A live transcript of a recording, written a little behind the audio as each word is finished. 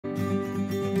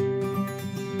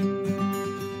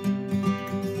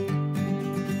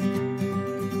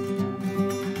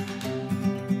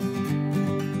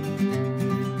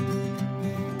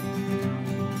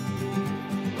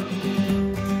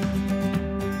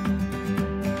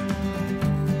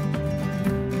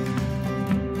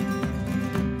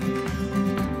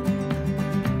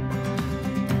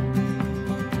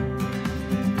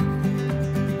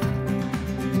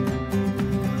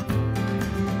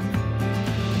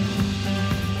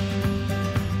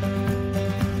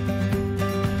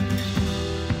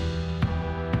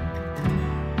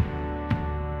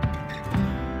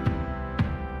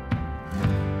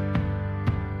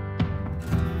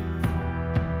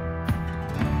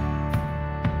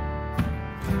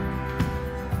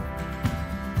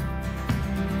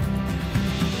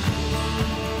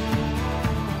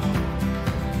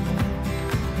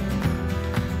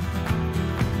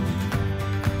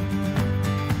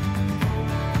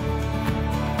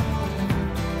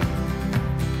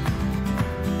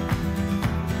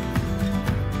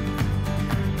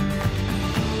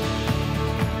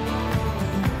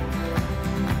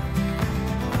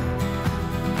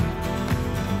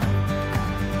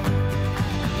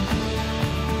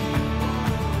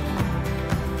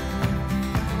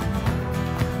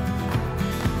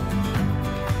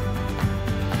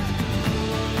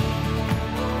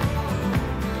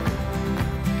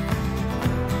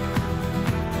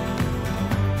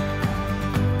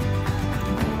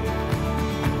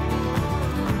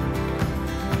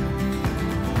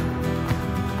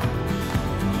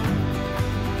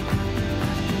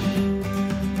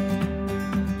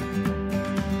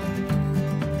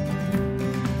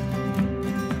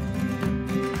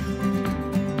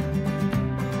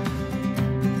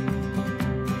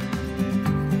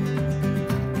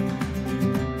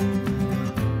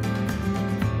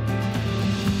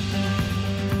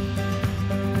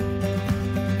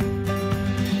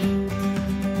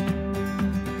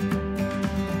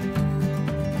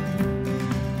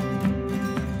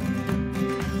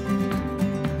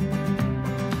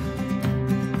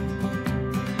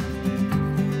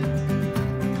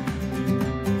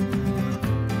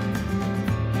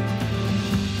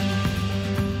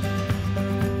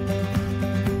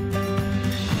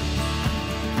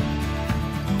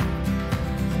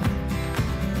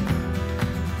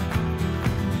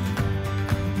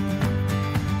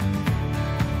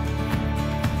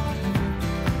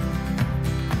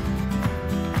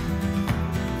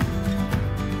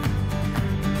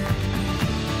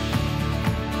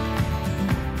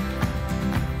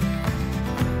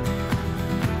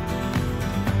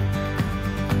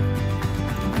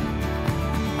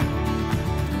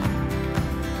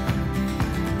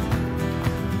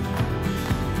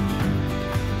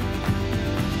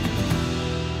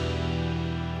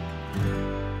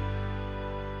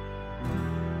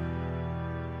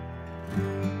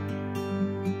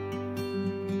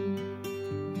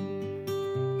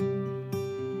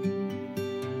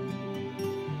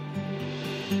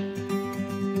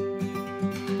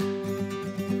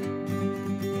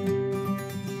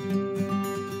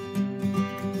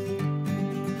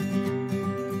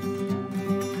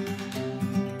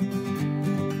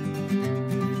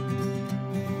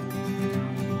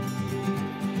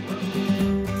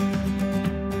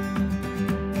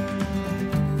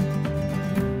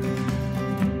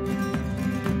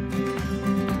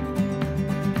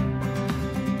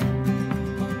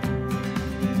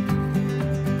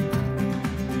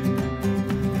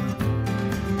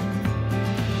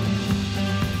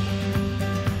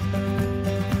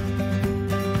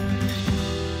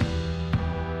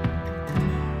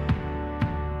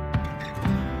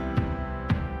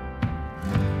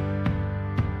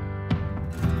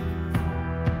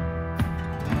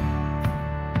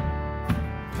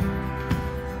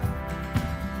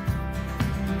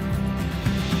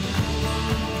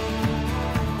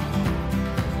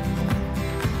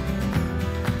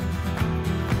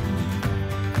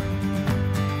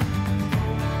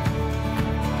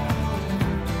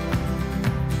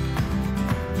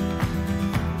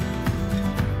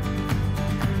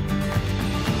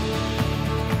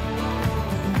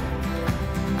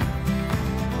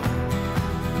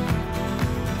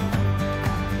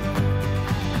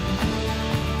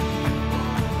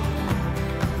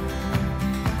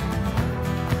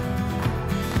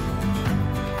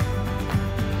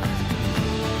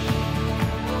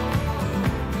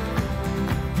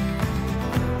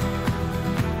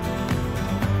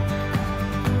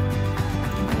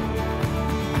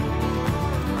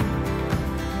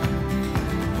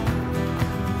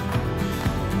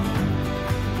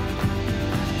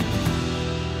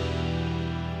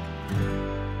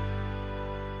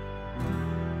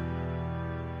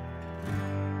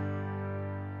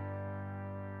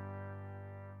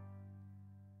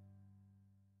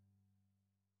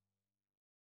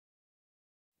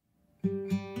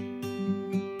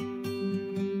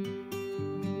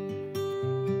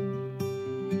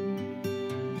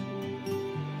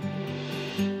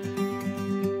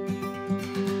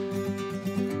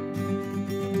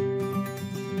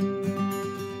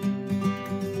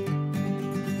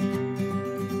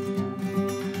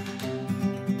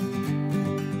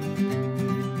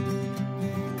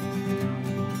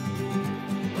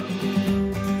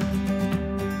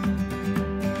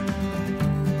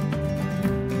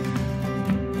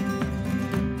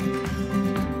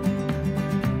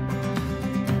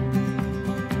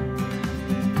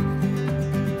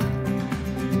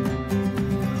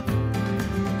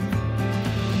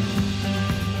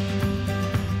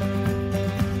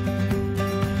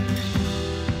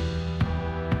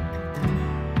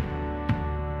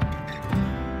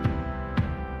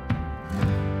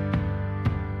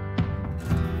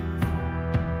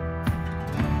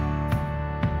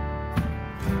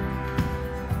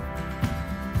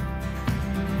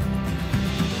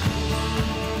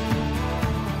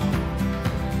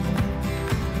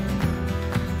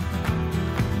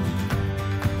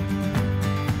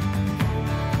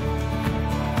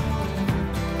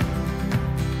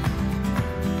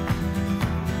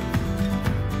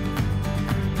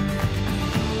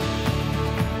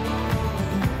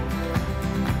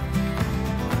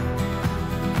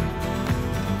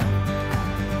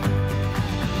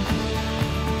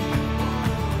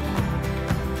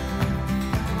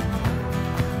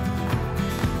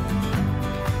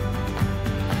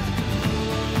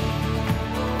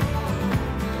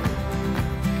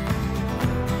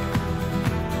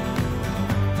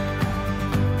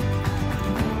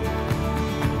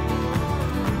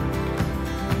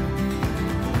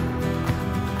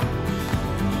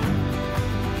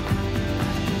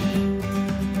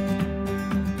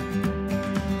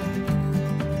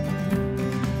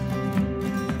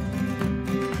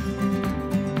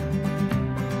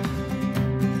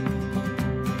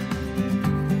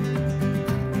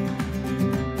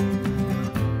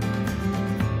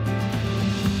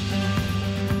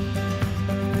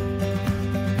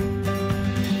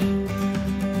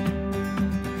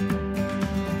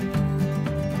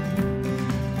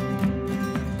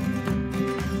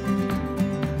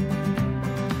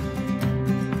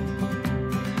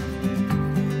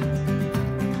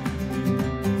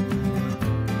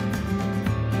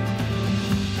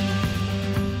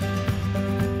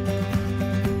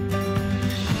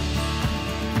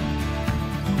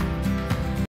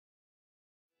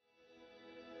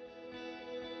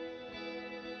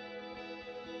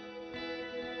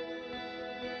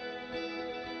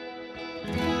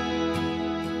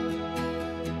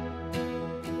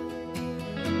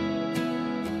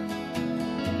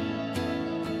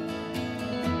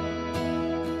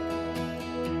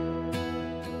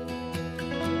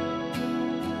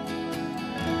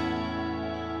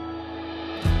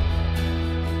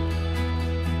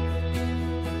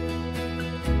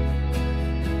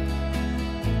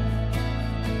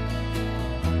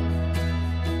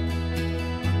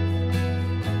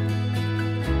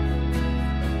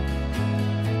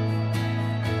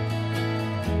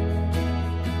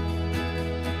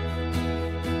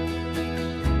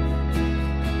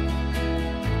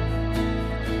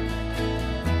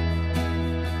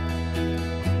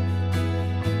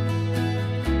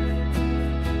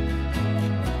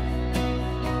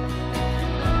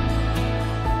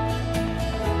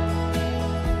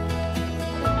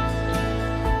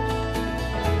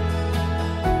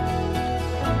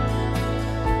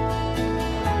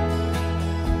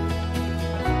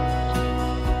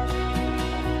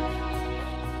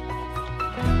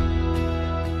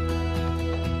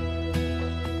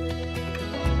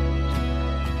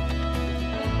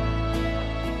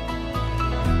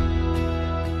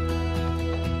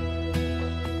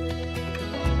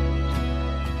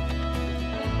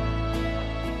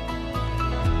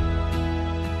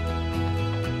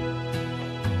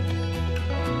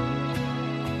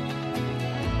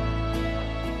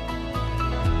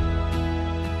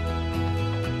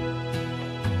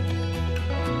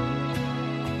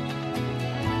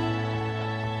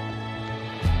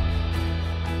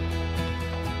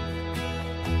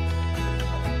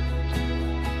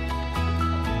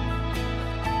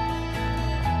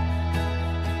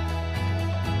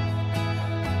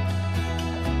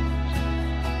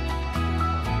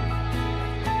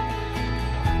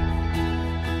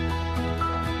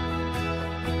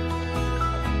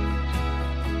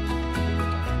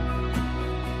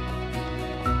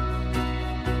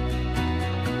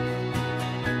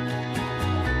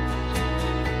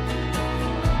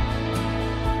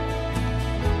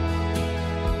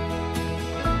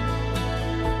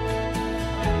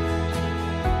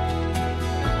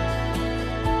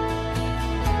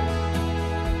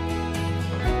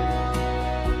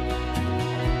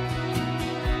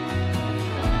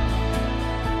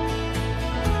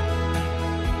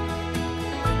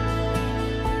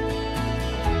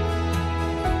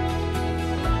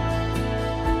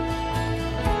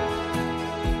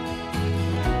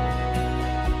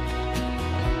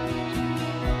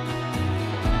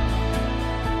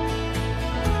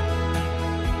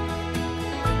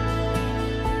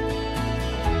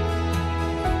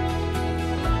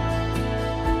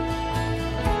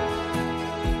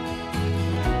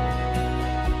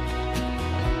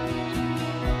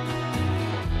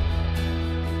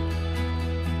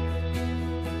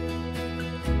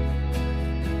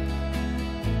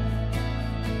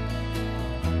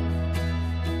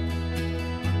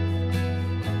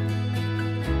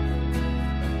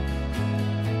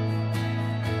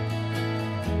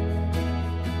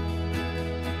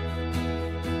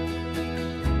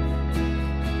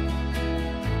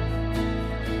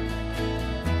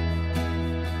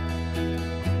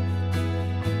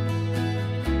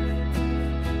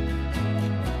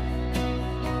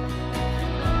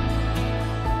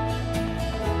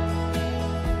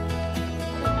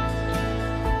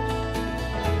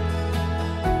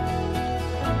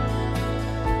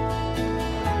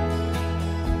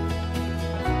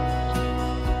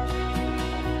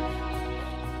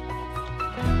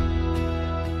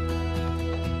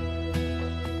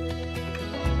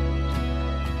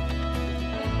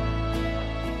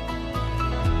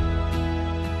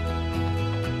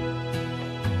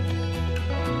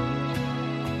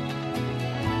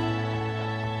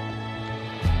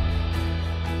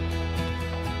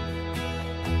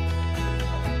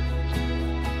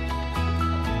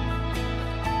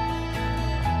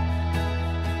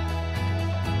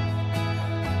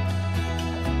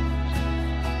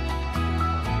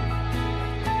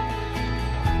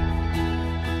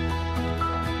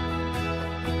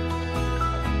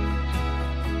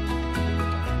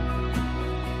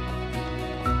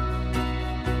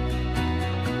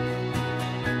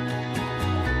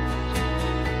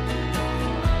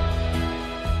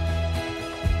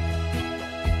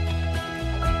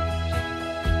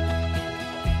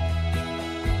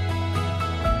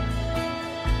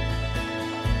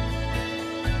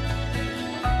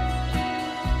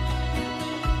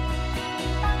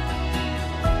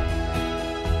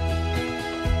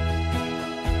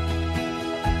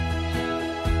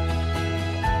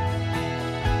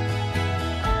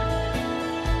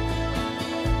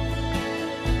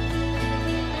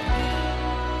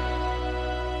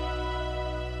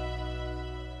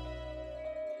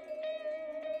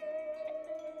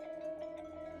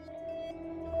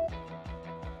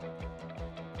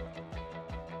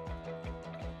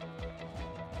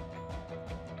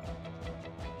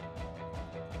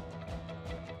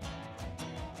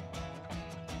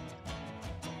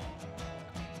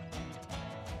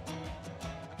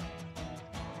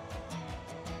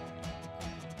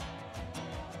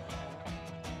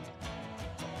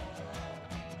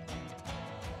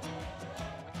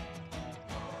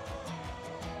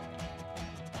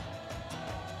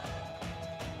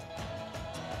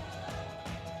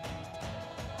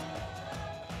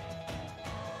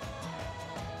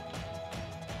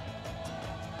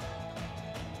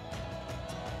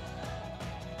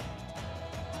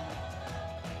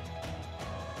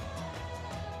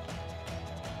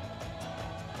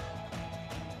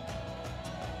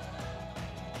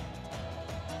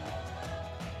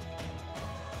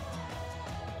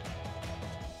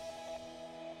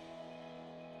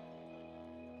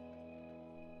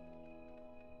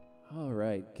All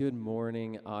right. Good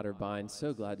morning, Otterbein.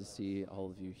 So glad to see all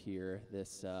of you here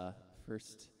this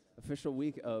first official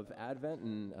week of Advent,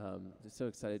 and just so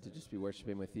excited to just be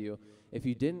worshiping with you. If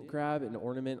you didn't grab an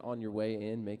ornament on your way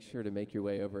in, make sure to make your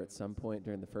way over at some point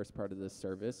during the first part of this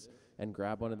service and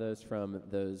grab one of those from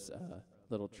those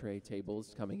little tray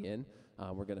tables coming in.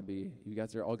 You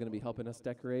guys are all going to be helping us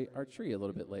decorate our tree a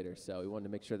little bit later, so we wanted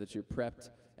to make sure that you're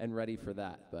prepped and ready for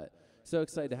that. But so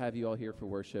excited to have you all here for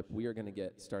worship. We are going to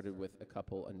get started with a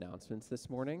couple announcements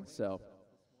this morning. So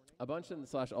a bunch of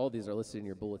them, all of these are listed in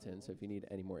your bulletin, so if you need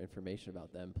any more information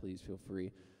about them, please feel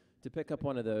free to pick up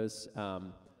one of those.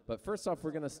 But first off, we're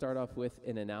going to start off with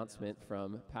an announcement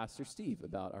from Pastor Steve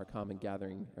about our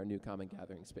new common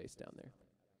gathering space down there.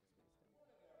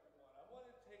 I want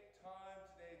to take time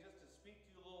today just to speak to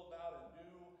you a little about a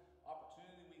new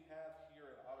opportunity we have here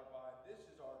at Otterbein. This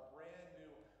is our brand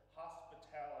new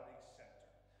hospitality center.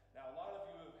 Now, a lot of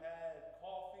you have had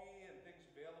coffee and things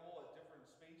available at different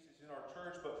spaces in our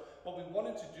church, but what we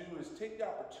wanted to do is take the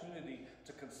opportunity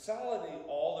to consolidate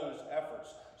all those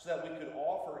efforts so that we could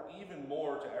offer even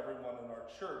more to everyone in our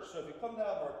church. So if you come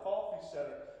down to our coffee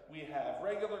center, we have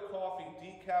regular coffee,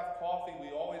 decaf coffee. We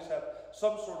always have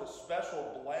some sort of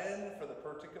special blend for the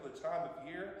particular time of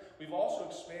year. We've also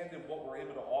expanded what we're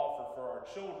able to offer for our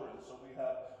children. So we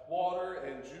have water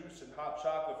and juice and hot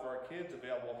chocolate for our kids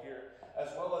available here, as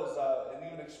well as an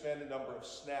even expanded number of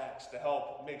snacks to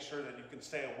help make sure that you can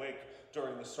stay awake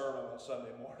during the sermon on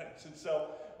Sunday mornings. And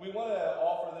so we want to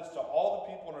offer this to all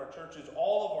the people in our churches,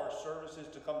 all of our services,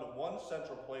 to come to one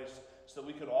central place so that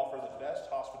we could offer the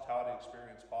best hospitality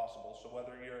experience possible. So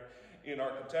whether you're in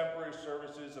our contemporary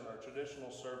services and our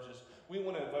traditional services, we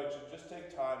want to invite you to just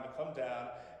take time to come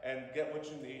down and get what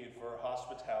you need for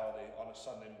hospitality on a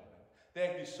Sunday morning.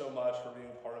 Thank you so much for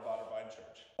being a part of Otterbein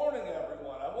Church. Morning,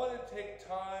 everyone. I want to take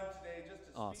time today just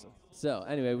to Awesome. So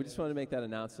anyway, we just wanted to make that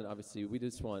announcement. Obviously, we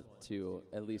just want to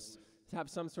at least have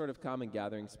some sort of common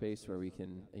gathering space where we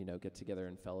can, get together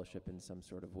and fellowship in some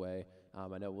sort of way.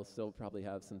 I know we'll still probably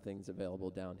have some things available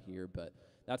down here, but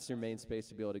that's your main space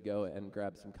to be able to go and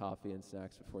grab some coffee and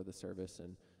snacks before the service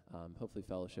and hopefully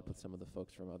fellowship with some of the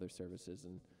folks from other services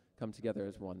and come together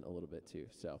as one a little bit too.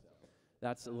 So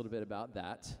that's a little bit about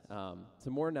that.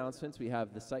 Some more announcements. We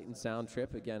have the Sight and Sound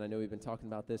trip. Again, I know we've been talking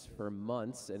about this for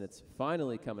months, and it's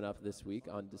finally coming up this week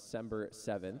on December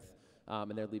 7th,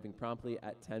 and they're leaving promptly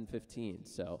at 10:15.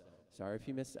 So sorry if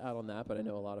you missed out on that, but I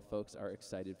know a lot of folks are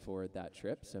excited for that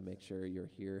trip, so make sure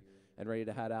you're here and ready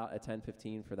to head out at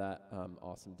 10:15 for that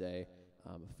awesome day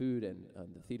of food and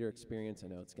the theater experience. I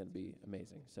know it's going to be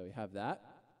amazing. So we have that.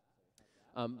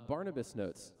 Barnabas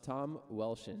Notes. Tom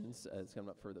Welshins is coming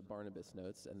up for the Barnabas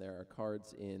Notes, and there are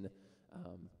cards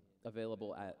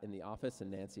available in the office,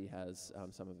 and Nancy has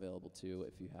some available too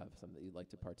if you have some that you'd like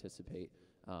to participate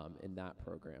in that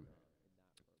program.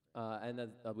 And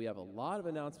then we have a lot of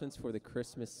announcements for the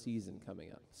Christmas season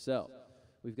coming up. So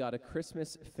we've got a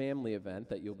Christmas family event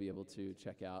that you'll be able to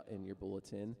check out in your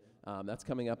bulletin. That's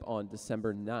coming up on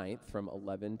December 9th from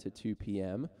 11 to 2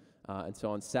 p.m. And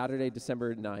so on Saturday,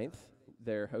 December 9th,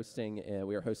 we are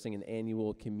hosting an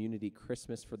annual community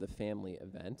Christmas for the Family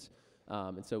event.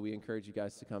 And so we encourage you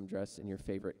guys to come dressed in your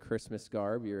favorite Christmas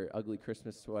garb, your ugly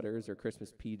Christmas sweaters or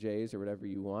Christmas PJs or whatever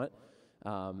you want.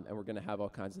 And we're going to have all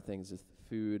kinds of things with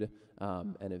food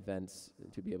and events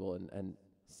to be able, and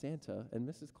Santa and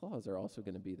Mrs. Claus are also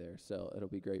going to be there. So it'll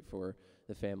be great for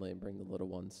the family and bring the little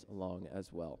ones along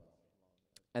as well.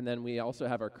 And then we also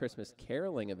have our Christmas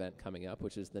caroling event coming up,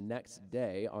 which is the next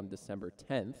day on December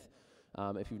 10th.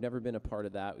 If you've never been a part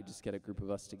of that, we just get a group of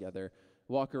us together,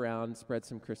 walk around, spread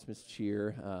some Christmas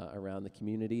cheer around the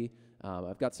community.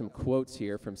 I've got some quotes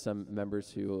here from some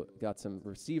members who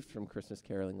received from Christmas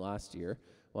caroling last year.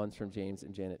 One's from James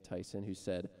and Janet Tyson, who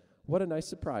said, "What a nice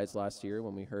surprise last year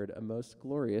when we heard a most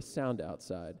glorious sound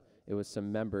outside. It was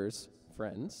some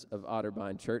friends of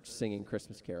Otterbein Church singing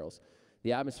Christmas carols.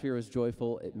 The atmosphere was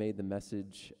joyful. It made the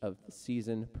message of the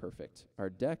season perfect. Our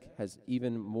deck has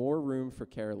even more room for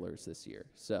carolers this year."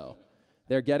 So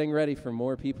they're getting ready for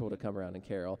more people to come around and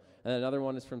carol. And another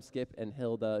one is from Skip and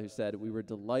Hilda, who said, "We were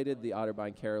delighted the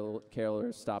Otterbein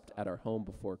carolers stopped at our home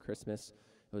before Christmas.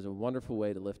 It was a wonderful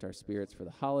way to lift our spirits for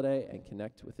the holiday and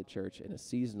connect with the church in a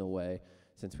seasonal way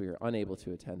since we were unable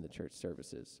to attend the church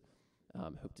services.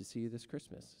 Hope to see you this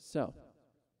Christmas." So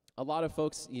a lot of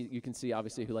folks you can see,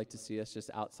 obviously, who like to see us just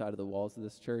outside of the walls of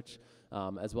this church,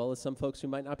 as well as some folks who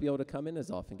might not be able to come in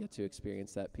as often get to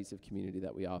experience that piece of community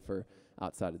that we offer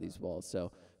outside of these walls.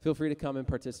 So feel free to come and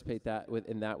participate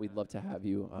in that. We'd love to have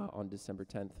you on December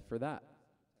 10th for that.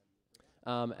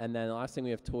 And then the last thing,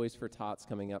 we have Toys for Tots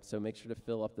coming up, so make sure to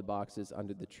fill up the boxes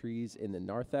under the trees in the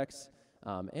narthex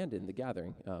and in the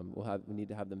gathering. We need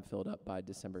to have them filled up by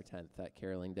December 10th, that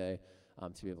caroling day,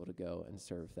 to be able to go and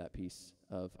serve that piece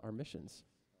of our missions.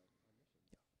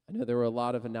 I know there were a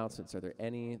lot of announcements. Are there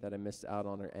any that I missed out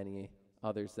on, or any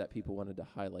others that people wanted to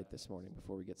highlight this morning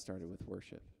before we get started with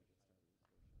worship?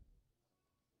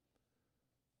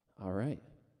 All right.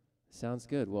 Sounds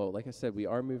good. Well, like I said, we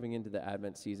are moving into the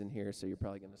Advent season here, so you're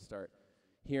probably going to start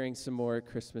hearing some more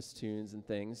Christmas tunes and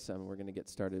things. We're going to get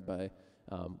started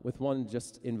with one,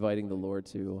 just inviting the Lord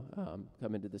to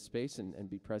come into this space and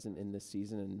be present in this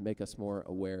season and make us more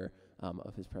aware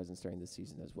of his presence during this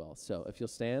season as well. So if you'll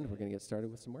stand, we're going to get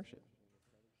started with some worship.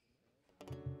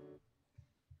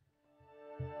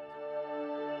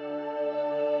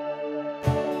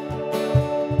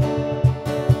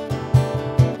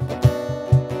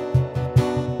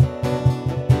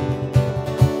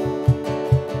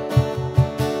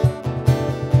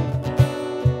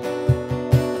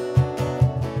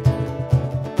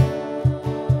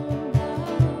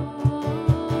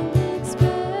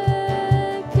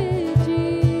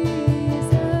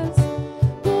 Jesus,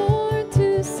 born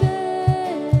to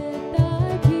set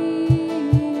thy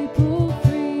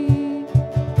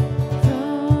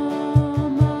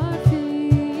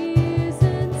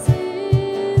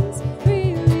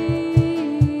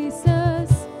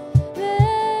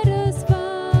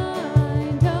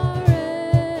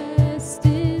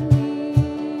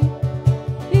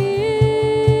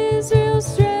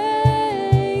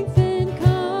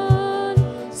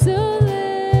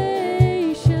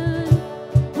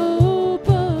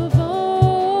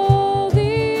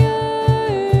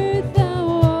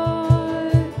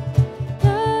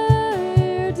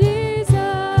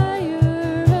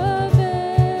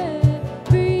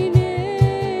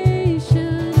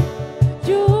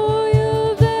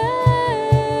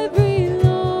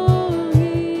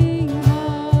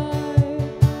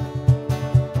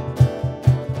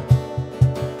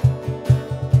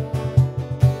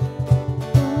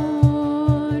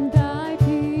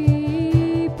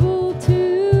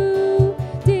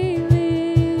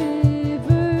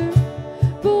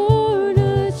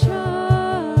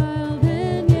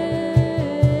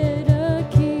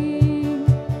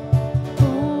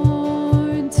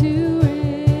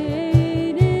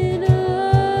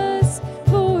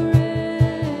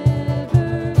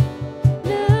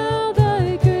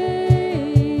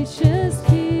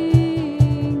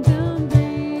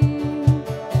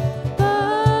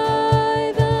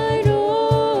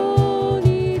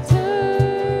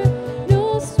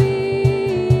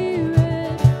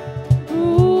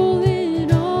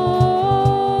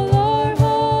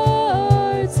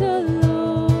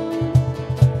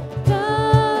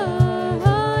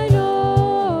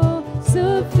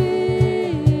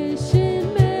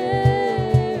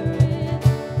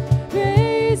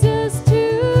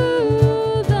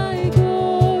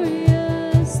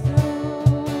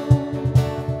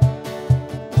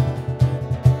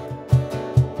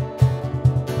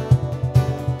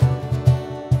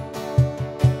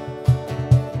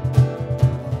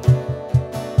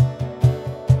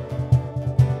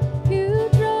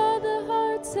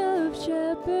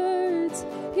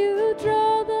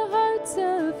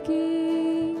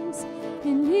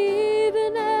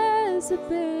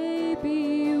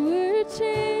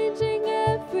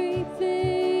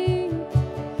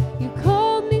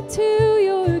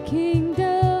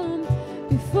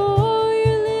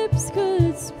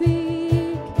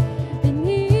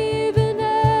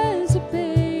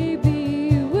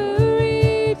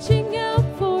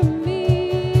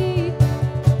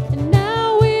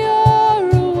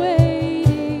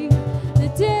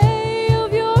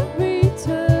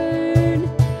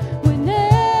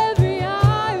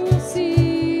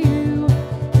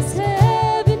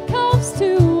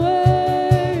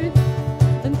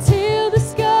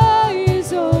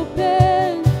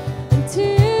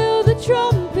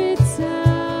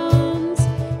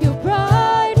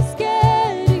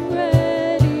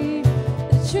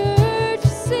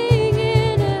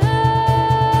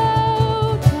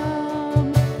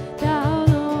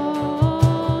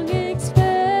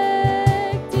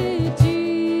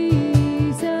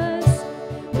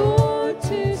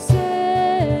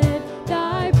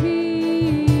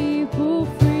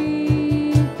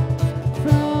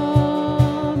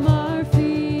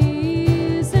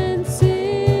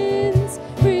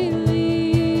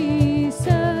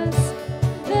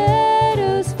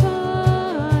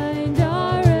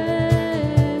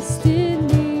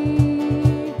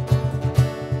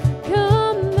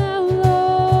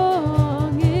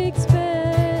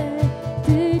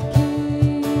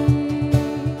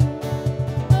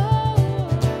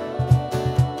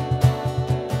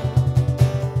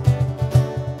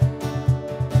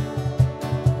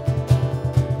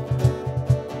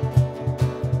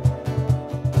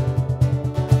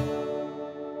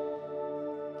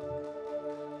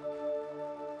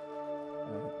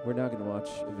watch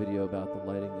a video about the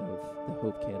lighting of the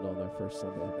Hope Candle on their first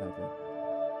Sunday of Advent.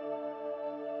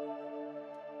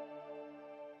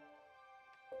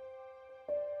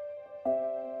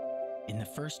 In the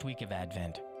first week of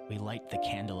Advent, we light the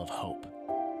candle of hope,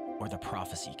 or the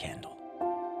prophecy candle.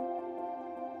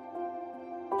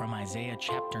 From Isaiah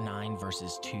chapter 9,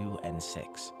 verses 2 and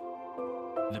 6.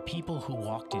 The people who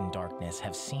walked in darkness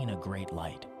have seen a great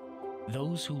light.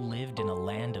 Those who lived in a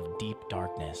land of deep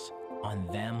darkness, on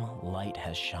them light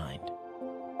has shined.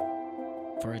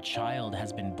 For a child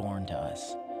has been born to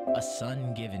us, a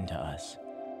son given to us.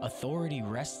 Authority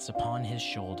rests upon his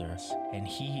shoulders, and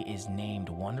he is named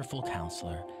Wonderful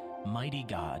Counselor, Mighty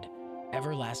God,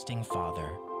 Everlasting Father,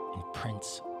 and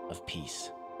Prince of Peace.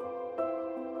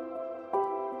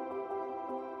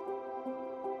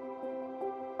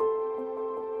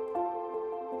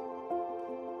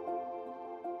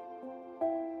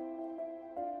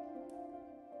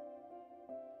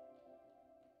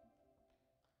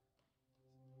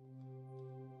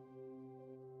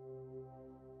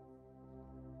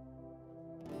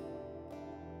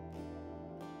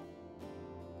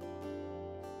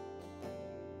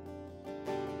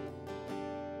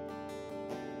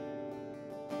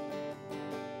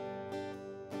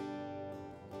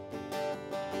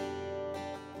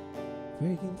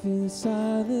 Breaking through the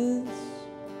silence,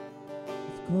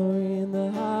 with glory in the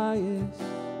highest,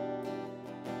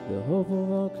 the hope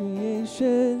of all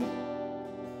creation,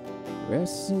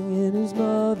 resting in his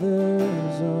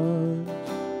mother's arms.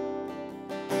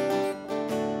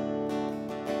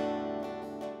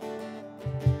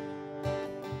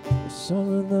 The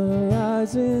song on the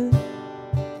horizon,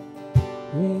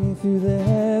 ringing through the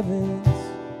heavens,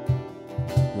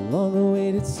 the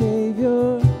long-awaited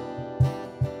Savior,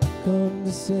 come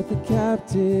to set the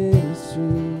captives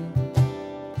free.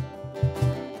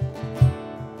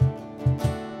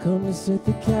 Come to set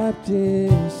the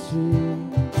captives free.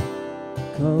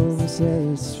 Come and set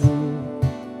us free.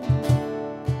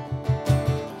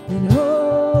 And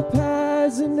hope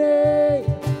has a name,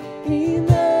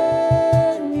 Emmanuel,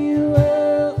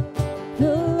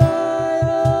 the light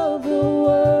of the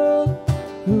world,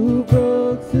 who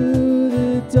broke through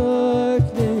the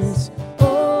darkness.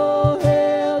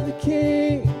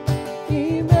 King,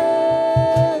 Emmanuel,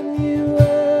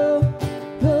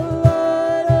 the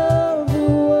light of the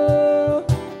world,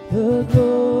 the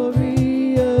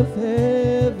glory of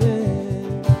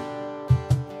heaven.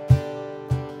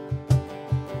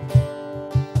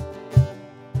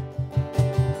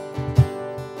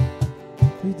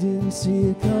 We didn't see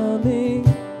it coming,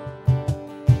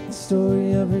 the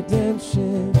story of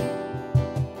redemption.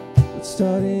 It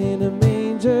started in a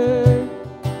manger,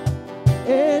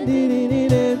 ended in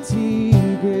an empty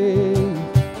grave.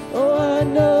 Oh, I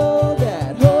know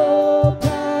that hope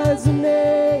has a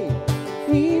name,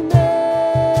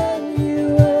 Emmanuel,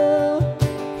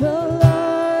 the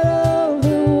light of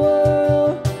the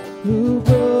world, who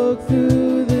broke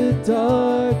through the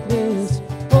darkness.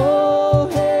 Oh,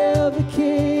 hail the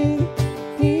King,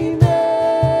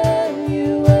 Emmanuel,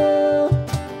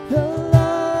 the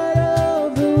light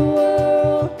of the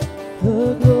world,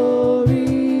 the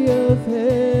glory of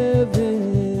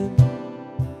heaven.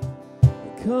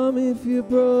 Come if you're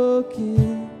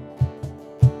broken,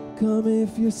 come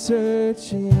if you're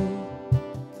searching,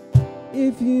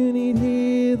 if you need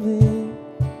healing,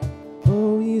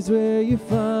 oh, he's where you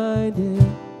find it.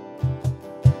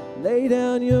 Lay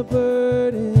down your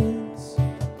burdens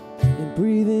and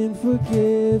breathe in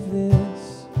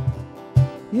forgiveness.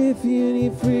 If you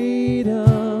need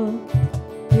freedom,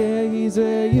 yeah, he's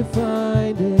where you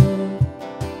find it.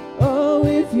 Oh,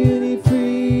 if you need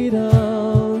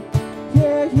freedom,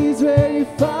 yeah, he's where you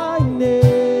find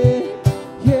it.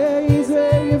 Yeah, he's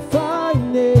where you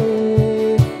find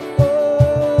it.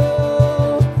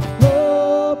 Oh,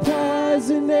 hope has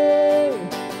a name,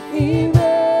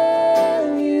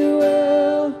 Emmanuel,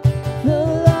 the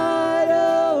light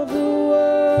of the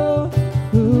world,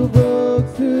 who broke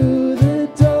through the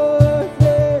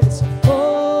darkness.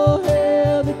 Oh,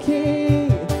 hail the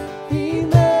King,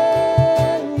 Emmanuel.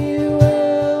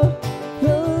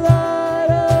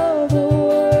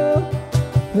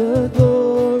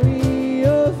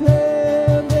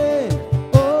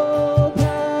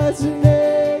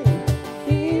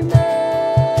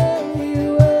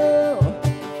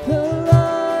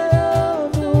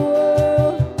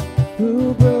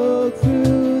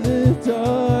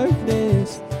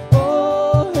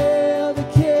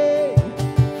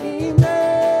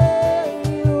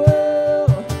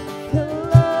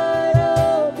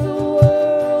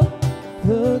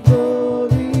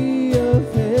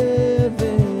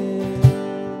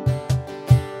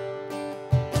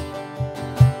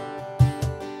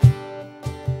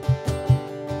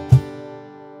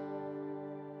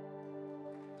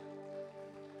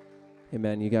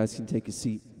 Amen. You guys can take a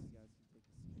seat.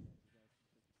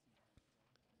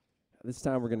 This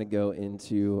time we're going to go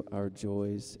into our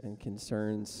joys and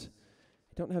concerns.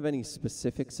 I don't have any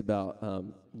specifics about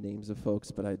names of folks,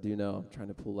 but I do know I'm trying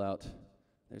to pull out.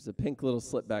 There's a pink little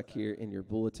slip back here in your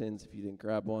bulletins if you didn't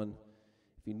grab one.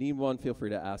 If you need one, feel free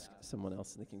to ask someone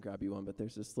else and they can grab you one. But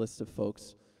there's this list of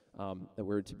folks that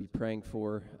we're to be praying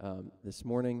for this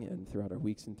morning and throughout our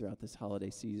weeks and throughout this holiday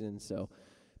season. So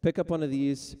pick up one of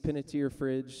these, pin it to your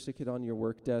fridge, stick it on your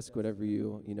work desk, whatever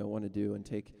you want to do, and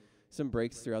take some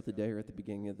breaks throughout the day or at the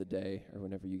beginning of the day or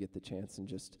whenever you get the chance, and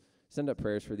just send up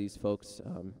prayers for these folks,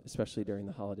 especially during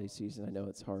the holiday season. I know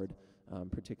it's hard,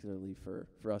 particularly for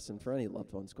us and for any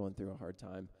loved ones going through a hard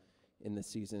time in this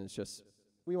season. It's just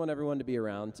we want everyone to be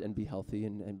around and be healthy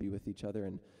and be with each other,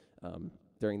 and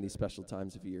during these special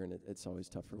times of year, and it's always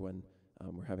tougher when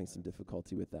we're having some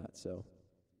difficulty with that. So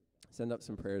send up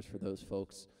some prayers for those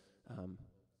folks.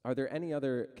 Are there any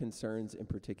other concerns in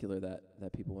particular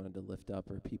that people wanted to lift up,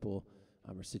 or people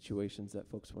or situations that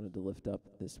folks wanted to lift up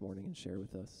this morning and share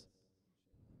with us?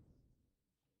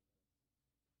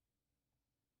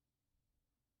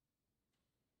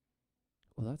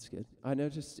 Well, that's good. I know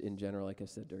just in general, like I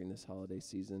said, during this holiday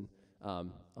season,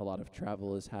 a lot of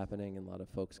travel is happening and a lot of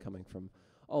folks coming from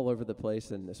all over the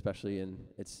place, and especially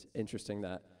it's interesting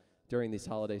that during these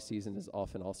holiday season is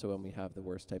often also when we have the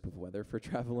worst type of weather for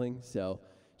traveling. So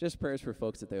just prayers for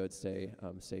folks that they would stay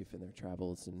safe in their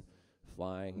travels and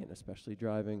flying, and especially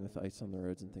driving with ice on the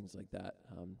roads and things like that,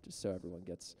 just so everyone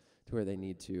gets to where they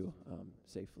need to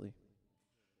safely.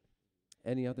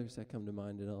 Any others that come to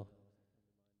mind at all?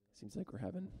 Seems like we're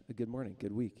having a good morning,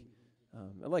 good week.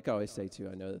 And like I always say, too,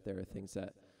 I know that there are things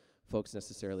that folks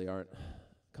necessarily aren't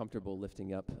comfortable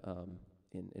lifting up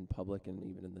in public, and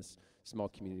even in this small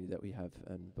community that we have,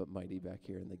 but mighty back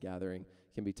here in the gathering,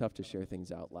 it can be tough to share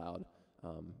things out loud,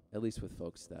 at least with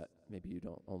folks that maybe you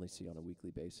don't only see on a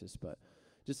weekly basis. But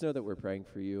just know that we're praying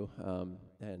for you,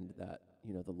 and that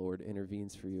the Lord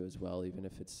intervenes for you as well, even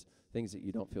if it's things that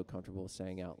you don't feel comfortable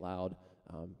saying out loud.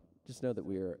 Just know that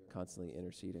we are constantly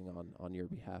interceding on your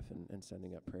behalf and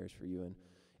sending up prayers for you. And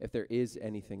if there is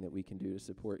anything that we can do to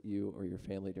support you or your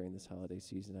family during this holiday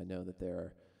season, I know that there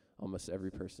are almost every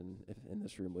person in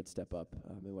this room would step up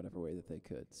in whatever way that they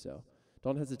could. So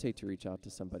don't hesitate to reach out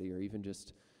to somebody, or even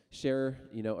just share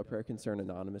a prayer concern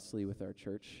anonymously with our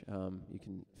church. You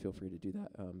can feel free to do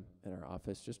that in our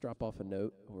office. Just drop off a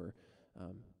note or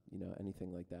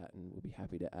anything like that, and we'll be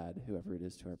happy to add whoever it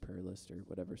is to our prayer list, or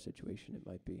whatever situation it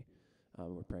might be.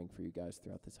 We're praying for you guys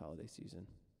throughout this holiday season.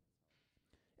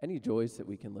 Any joys that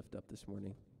we can lift up this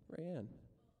morning? Rayanne.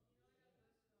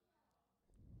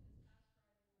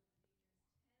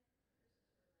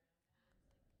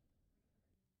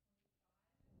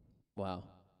 Wow.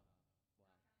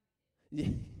 Yeah.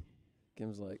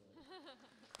 Kim's like,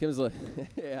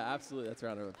 yeah, absolutely. That's a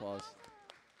round of applause.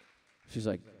 She's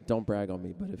like, don't brag on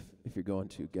me, but if you're going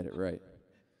to, get it right.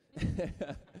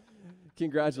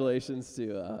 Congratulations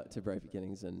to Bright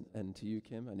Beginnings and to you,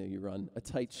 Kim. I know you run a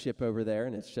tight ship over there,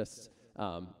 and it's just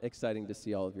exciting to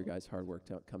see all of your guys' hard work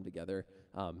come together.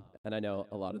 And I know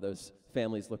a lot of those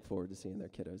families look forward to seeing their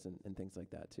kiddos and things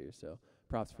like that too. So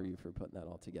props for you for putting that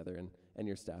all together, and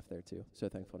your staff there too. So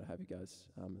thankful to have you guys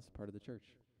as part of the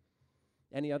church.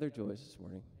 Any other joys this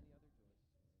morning?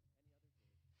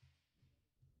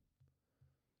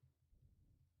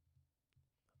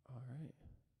 All right.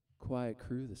 Quiet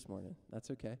crew this morning.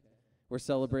 That's okay. We're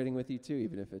celebrating with you too,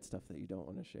 even if it's stuff that you don't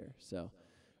want to share. So,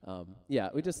 yeah,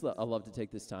 we just I love to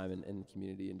take this time in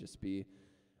community and just be,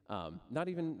 not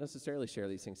even necessarily share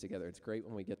these things together. It's great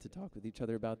when we get to talk with each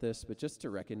other about this, but just to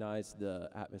recognize the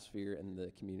atmosphere and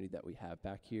the community that we have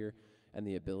back here, and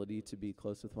the ability to be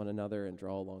close with one another and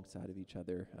draw alongside of each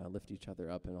other, lift each other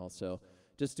up, and also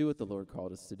just do what the Lord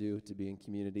called us to do, to be in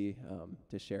community,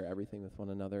 to share everything with one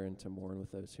another, and to mourn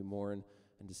with those who mourn,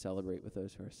 and to celebrate with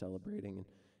those who are celebrating, and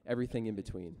everything in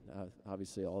between.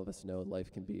 Obviously, all of us know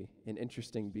life can be an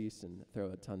interesting beast and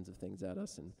throw tons of things at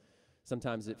us, and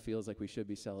sometimes it feels like we should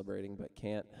be celebrating but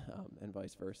can't, and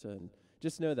vice versa. And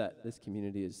just know that this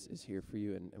community is here for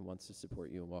you and wants to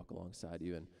support you and walk alongside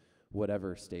you in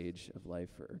whatever stage of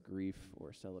life or grief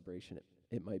or celebration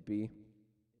it might be.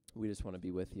 We just want to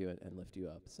be with you and lift you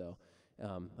up. So,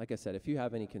 like I said, if you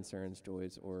have any concerns,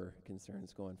 joys, or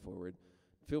concerns going forward,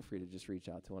 feel free to just reach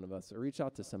out to one of us, or reach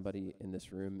out to somebody in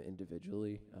this room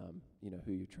individually,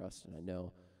 who you trust and I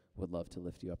know would love to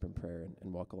lift you up in prayer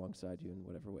and walk alongside you in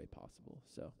whatever way possible.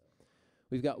 So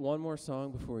we've got one more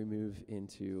song before we move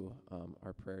into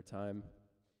our prayer time.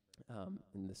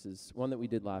 And this is one that we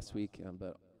did last week,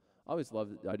 but I always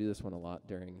love it. I do this one a lot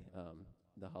during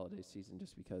the holiday season,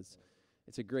 just because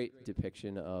it's a great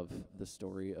depiction of the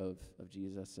story of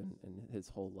Jesus and his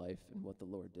whole life and what the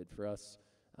Lord did for us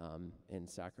in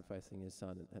sacrificing his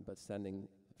son, but sending,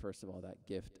 first of all, that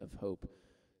gift of hope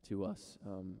to us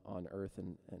on earth,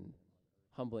 and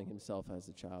humbling himself as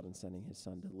a child and sending his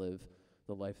son to live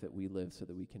the life that we live so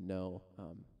that we can know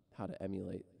how to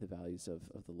emulate the values of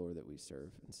the Lord that we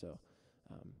serve. And so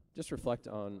just reflect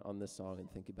on this song and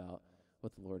think about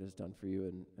what the Lord has done for you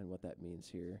and what that means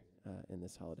here in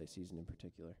this holiday season in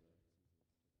particular.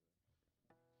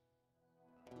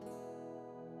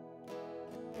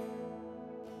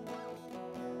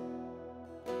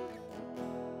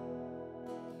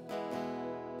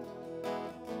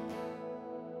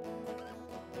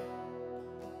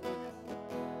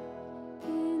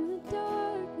 In the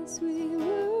darkness we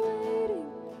were waiting,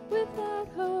 without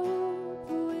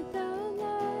hope, without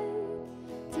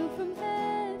light, till from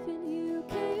heaven you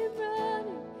came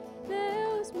running. There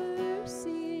was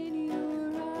mercy in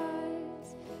your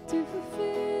eyes, to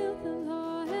fulfill the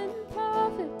law and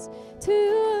prophets. To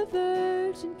a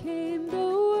virgin came the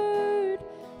word,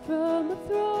 from a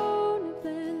throne of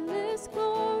endless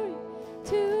glory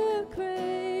to a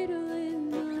cradle in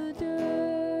the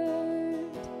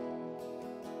dirt.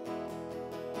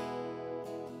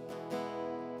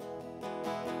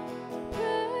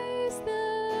 Praise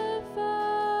the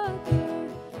Father,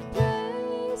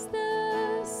 praise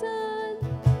the Son,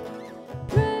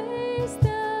 praise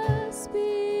the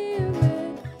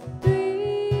Spirit,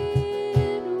 three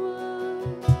in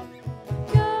one.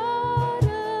 God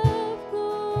of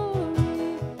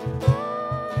glory,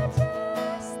 majesty,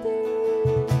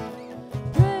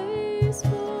 praise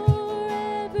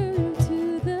forever to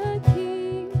the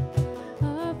King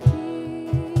of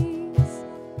Kings.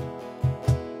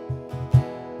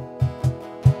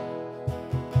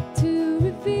 To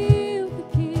reveal the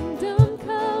kingdom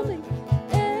coming,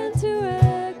 and to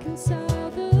reconcile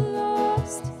the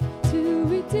lost, to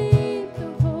redeem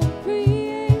the whole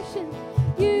creation.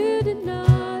 You did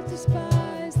not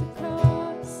despise the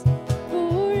cross,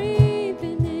 for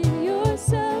even in your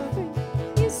suffering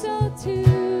you saw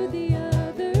to the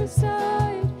other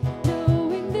side,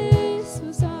 knowing this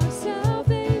was our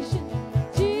salvation.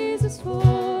 Jesus, for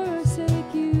our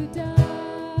sake you died.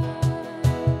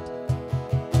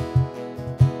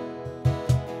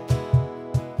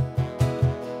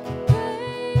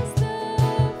 Praise the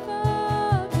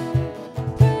Father,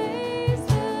 praise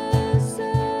the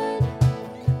Son,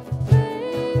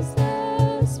 praise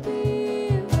the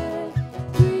Spirit,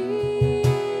 three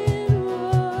in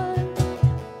one.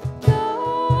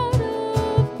 God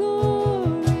of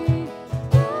glory,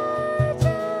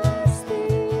 majesty,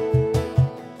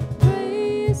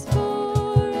 praise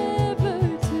forever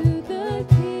to the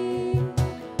King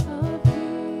of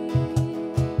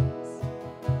Kings.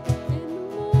 In the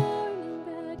morning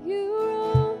that you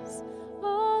rose,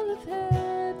 all of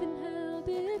heaven held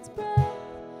its breath,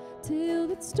 till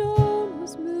that stone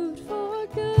was moved for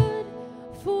good,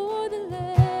 for the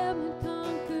Lamb had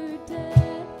conquered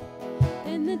death.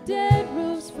 And the dead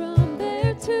rose from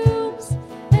their tombs,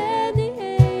 and the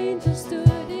angels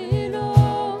stood in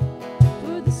awe,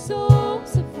 for the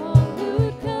souls of all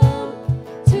who'd come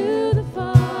to the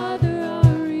Father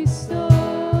are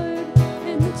restored.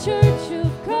 And the church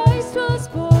of Christ was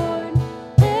born,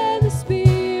 and the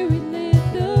Spirit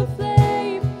lit the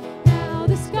flame. Now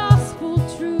this gospel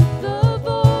truth of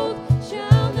old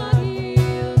shall not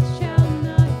yield, shall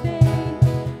not fade.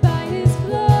 By his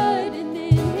blood and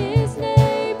in his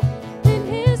name, in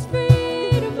his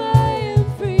freedom I am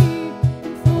free.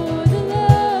 And for the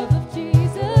love of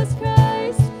Jesus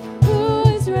Christ, who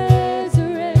has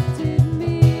resurrected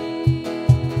me.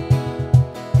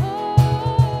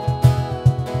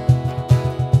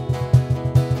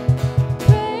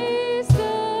 Praise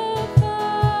the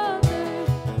Father,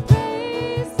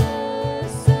 praise the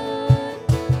Son,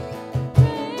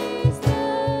 praise the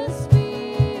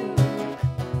Spirit,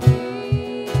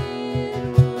 three in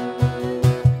one.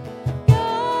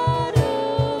 God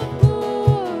of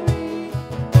glory,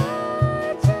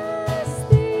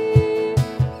 majesty,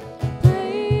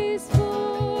 praise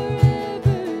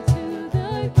forever to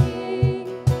the King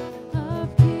of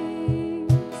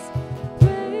Kings.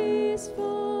 Praise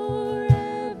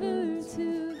forever to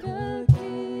the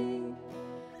King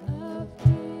of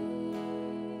Kings.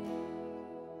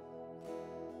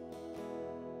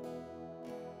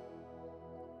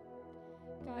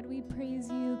 God, we praise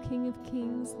you, King of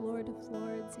Kings, Lord of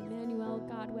Lords, Emmanuel,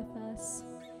 God with us.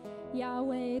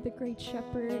 Yahweh, the great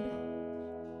shepherd.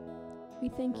 We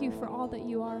thank you for all that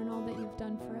you are and all that you've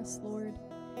done for us, Lord.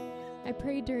 I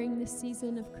pray during this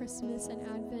season of Christmas and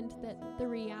Advent that the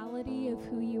reality of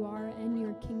who you are and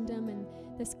your kingdom and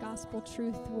this gospel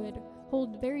truth would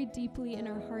hold very deeply in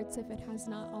our hearts if it has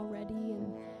not already,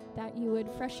 and that you would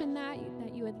freshen that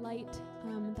you would light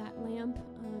that lamp,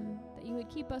 that you would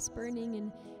keep us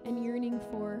burning and yearning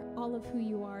for all of who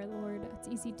you are, Lord. It's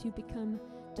easy to become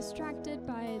distracted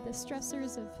by the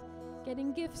stressors of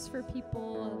getting gifts for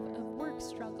people, of work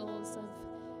struggles, of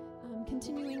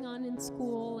continuing on in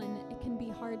school, and it can be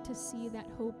hard to see that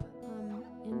hope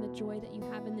and the joy that you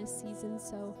have in this season.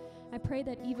 So I pray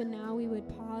that even now we would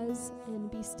pause and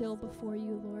be still before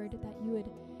you, Lord, that you would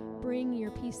bring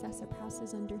your peace that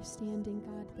surpasses understanding,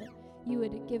 God, that you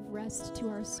would give rest to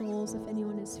our souls if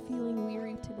anyone is feeling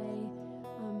weary today,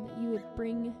 that you would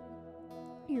bring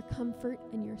your comfort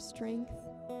and your strength.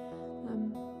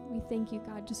 We thank you,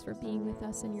 God, just for being with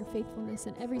us and your faithfulness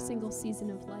in every single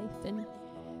season of life. And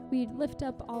we lift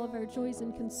up all of our joys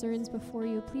and concerns before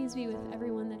you. Please be with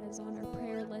everyone that is on our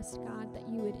prayer list, God, that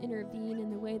you would intervene in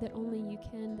the way that only you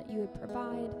can, that you would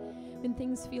provide when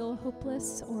things feel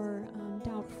hopeless or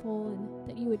doubtful, and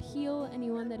that you would heal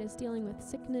anyone that is dealing with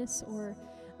sickness or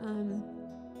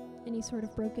any sort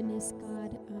of brokenness,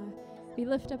 God. We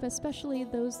lift up especially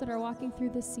those that are walking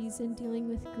through this season dealing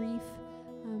with grief.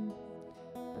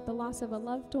 But the loss of a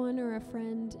loved one or a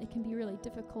friend, it can be really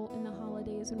difficult in the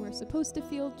holidays when we're supposed to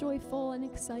feel joyful and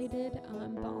excited,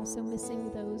 but also missing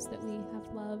those that we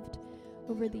have loved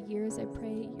over the years. I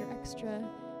pray your extra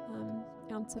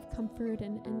ounce of comfort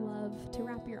and love to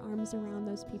wrap your arms around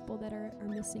those people that are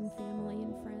missing family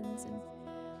and friends. And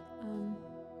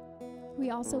we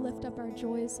also lift up our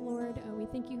joys, Lord. We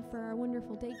thank you for our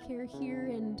wonderful daycare here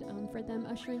and for them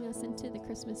ushering us into the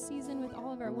Christmas season with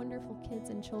all of our wonderful kids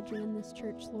and children in this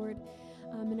church, Lord,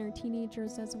 and our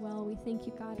teenagers as well. We thank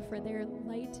you, God, for their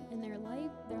light in their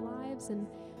lives, and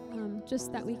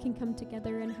just that we can come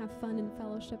together and have fun and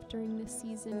fellowship during this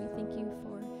season. We thank you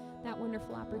for that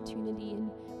wonderful opportunity. And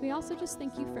we also just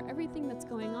thank you for everything that's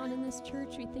going on in this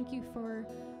church. We thank you for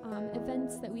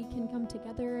events that we can come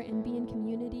together and be in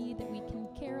community, that we can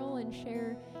carol and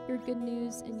share your good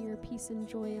news and your peace and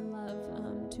joy and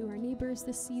love to our neighbors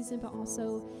this season, but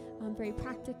also very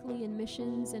practically in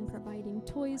missions and providing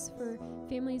toys for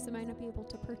families that might not be able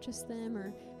to purchase them,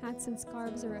 or hats and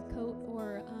scarves or a coat,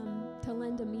 or to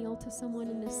lend a meal to someone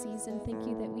in this season. Thank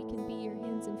you that we can be your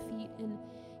hands and feet and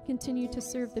continue to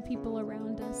serve the people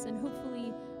around us, and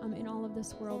hopefully in all of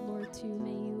this world, Lord, too.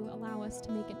 May you allow us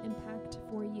to make an impact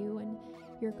for you and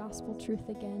your gospel truth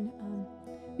again.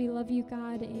 We love you,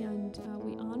 God, and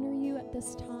we honor you at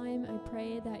this time. I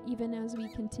pray that even as we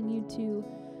continue to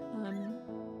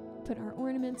put our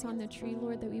ornaments on the tree,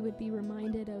 Lord, that we would be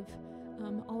reminded of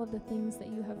all of the things that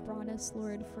you have brought us,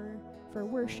 Lord, for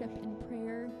worship and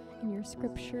prayer in your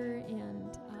scripture,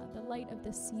 and the light of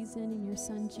this season in your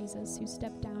Son, Jesus, who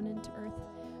stepped down into earth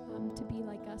to be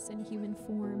like us in human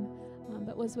form,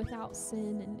 but was without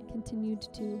sin and continued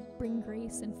to bring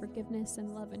grace and forgiveness and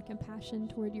love and compassion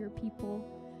toward your people.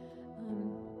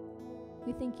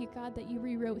 We thank you, God, that you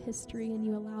rewrote history and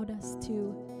you allowed us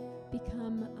to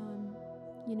become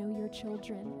your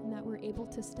children, and that we're able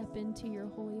to step into your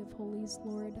Holy of Holies,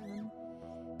 Lord.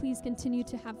 Please continue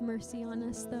to have mercy on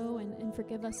us, though, and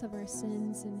forgive us of our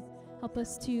sins, and help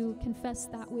us to confess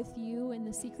that with you in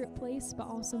the secret place, but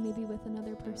also maybe with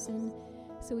another person,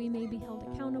 so we may be held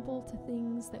accountable to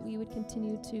things, that we would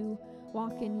continue to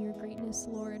walk in your greatness,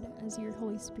 Lord, as your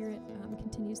Holy Spirit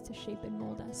continues to shape and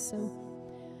mold us. So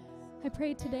I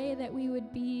pray today that we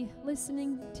would be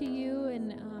listening to you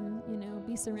and,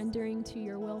 be surrendering to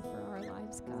your will for our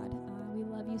lives, God. We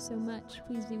love you so much.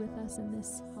 Please be with us in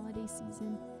this holiday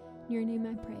season. In your name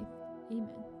I pray. Amen.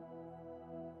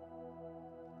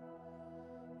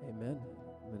 Amen.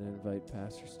 I'm going to invite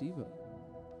Pastor Steve up.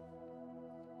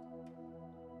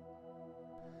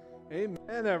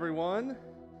 Amen, everyone.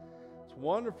 It's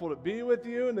wonderful to be with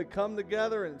you and to come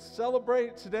together and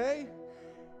celebrate today.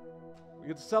 We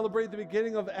get to celebrate the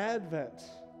beginning of Advent.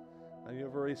 And you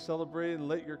have already celebrated and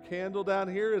lit your candle down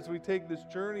here as we take this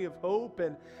journey of hope.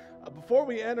 And before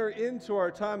we enter into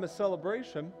our time of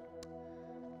celebration,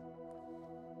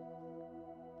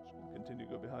 continue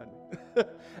to go behind me.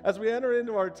 As we enter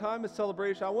into our time of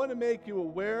celebration, I want to make you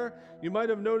aware, you might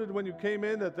have noted when you came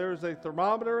in that there's a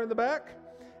thermometer in the back,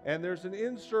 and there's an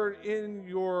insert in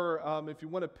your, if you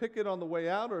want to pick it on the way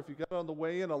out, or if you got it on the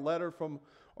way in, a letter from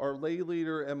our lay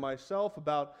leader and myself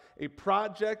about a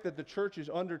project that the church is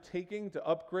undertaking to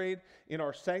upgrade in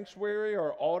our sanctuary,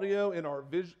 our audio, and our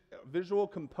visual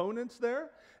components there.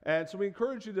 And so we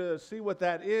encourage you to see what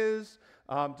that is,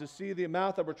 to see the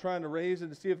amount that we're trying to raise,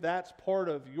 and to see if that's part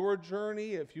of your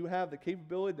journey, if you have the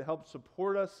capability to help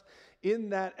support us in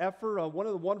that effort. One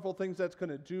of the wonderful things that's going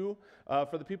to do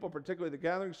for the people, particularly the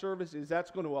gathering service, is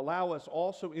that's going to allow us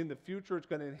also in the future. It's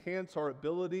going to enhance our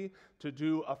ability to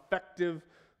do effective,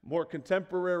 more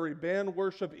contemporary band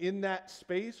worship in that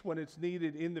space when it's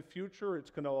needed in the future.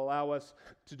 It's going to allow us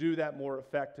to do that more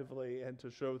effectively and to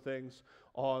show things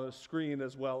on a screen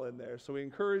as well in there. So we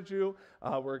encourage you.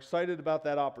 We're excited about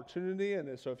that opportunity,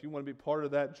 and so if you want to be part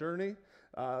of that journey,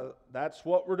 that's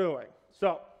what we're doing.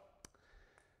 So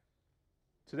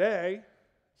today,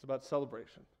 it's about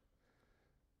celebration.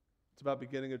 It's about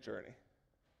beginning a journey.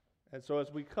 And so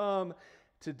as we come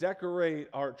to decorate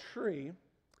our tree,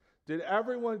 did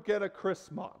everyone get a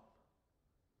Christmas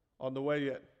on the way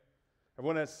in?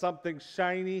 Everyone has something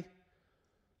shiny,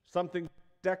 something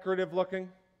decorative looking?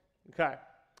 Okay.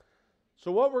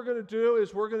 So what we're going to do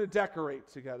is we're going to decorate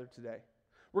together today.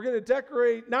 We're going to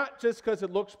decorate not just because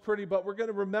it looks pretty, but we're going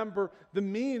to remember the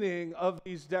meaning of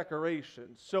these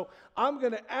decorations. So I'm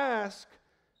going to ask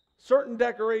certain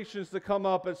decorations to come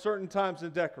up at certain times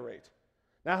and decorate.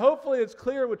 Now, hopefully it's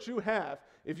clear what you have.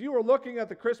 If you are looking at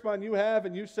the Christmas you have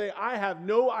and you say, I have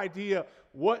no idea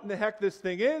what in the heck this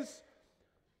thing is,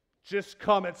 just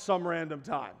come at some random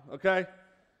time, okay?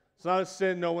 It's not a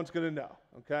sin. No one's going to know,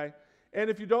 okay?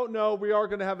 And if you don't know, we are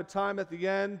going to have a time at the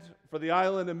end for the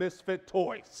Island of Misfit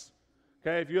Toys,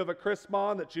 okay? If you have a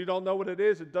Christmas that you don't know what it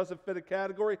is, it doesn't fit a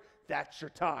category, that's your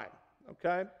time,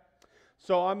 okay?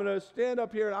 So I'm going to stand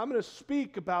up here and I'm going to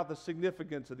speak about the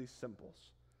significance of these symbols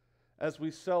as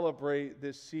we celebrate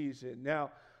this season.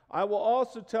 Now, I will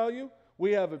also tell you,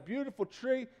 we have a beautiful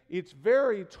tree. It's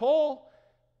very tall.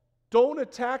 Don't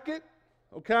attack it,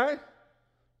 okay?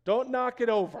 Don't knock it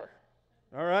over,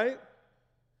 all right?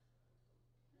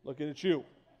 Looking at you,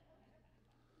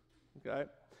 okay?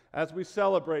 As we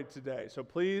celebrate today. So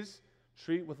please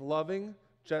treat with loving,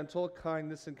 gentle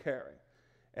kindness and caring.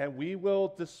 And we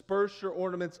will disperse your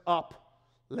ornaments up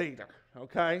later,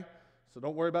 okay? So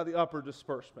don't worry about the upper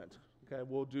disbursement. Okay,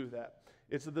 we'll do that.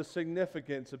 It's the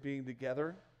significance of being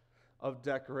together, of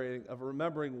decorating, of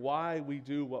remembering why we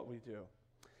do what we do.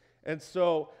 And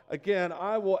so, again,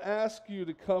 I will ask you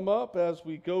to come up as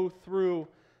we go through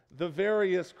the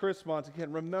various Christmas,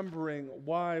 again, remembering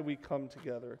why we come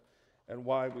together and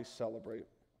why we celebrate.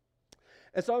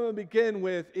 And so I'm going to begin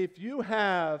with, if you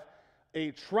have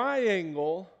a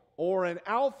triangle or an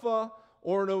alpha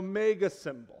or an omega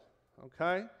symbol,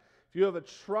 okay? If you have a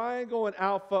triangle, an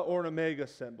alpha, or an omega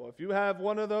symbol, if you have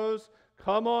one of those,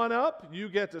 come on up. You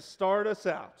get to start us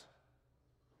out.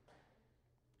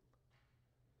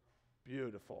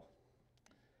 Beautiful.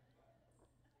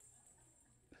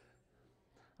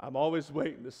 I'm always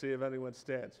waiting to see if anyone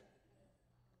stands.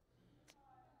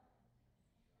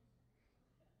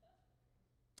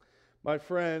 My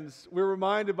friends, we're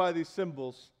reminded by these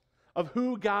symbols of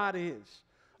who God is.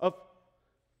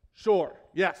 Sure,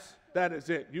 yes. That is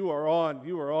it. You are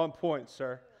on point,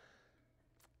 sir.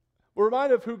 We're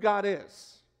reminded of who God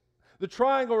is. The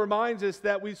triangle reminds us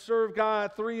that we serve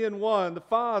God three in one, the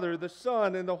Father, the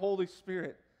Son, and the Holy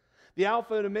Spirit. The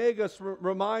Alpha and Omega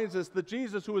reminds us that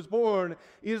Jesus who was born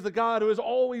is the God who has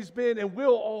always been and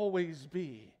will always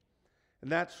be. And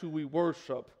that's who we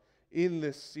worship in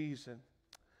this season.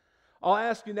 I'll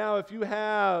ask you now if you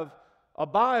have a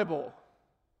Bible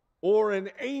or an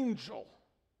angel,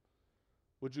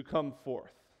 would you come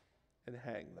forth and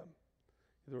hang them?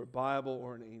 Either a Bible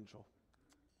or an angel.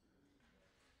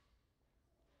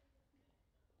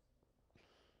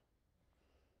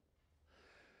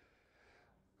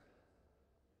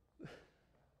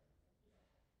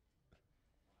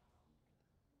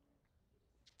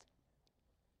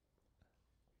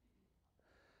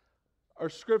 Our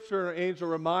scripture and our angel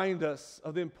remind us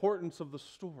of the importance of the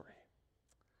story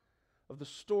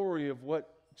of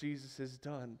what Jesus has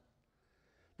done.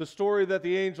 The story that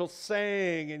the angels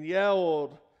sang and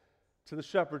yelled to the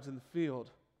shepherds in the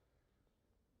field.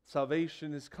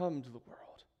 Salvation has come to the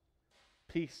world.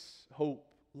 Peace, hope,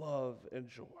 love, and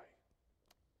joy.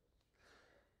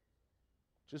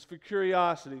 Just for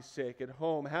curiosity's sake at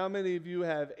home, how many of you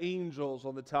have angels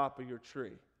on the top of your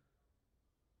tree?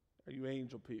 Are you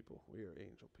angel people? We are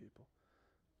angel people.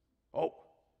 Oh,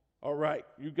 all right,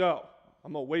 you go.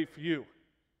 I'm going to wait for you.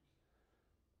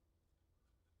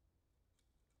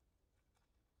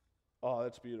 Oh,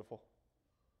 that's beautiful.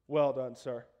 Well done,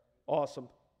 sir. Awesome.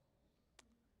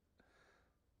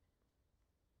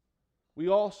 We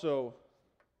also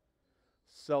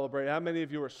celebrate. How many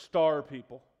of you are star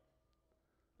people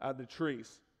out of the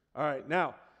trees? All right,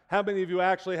 now, How many of you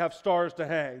actually have stars to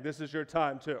hang? This is your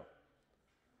time too.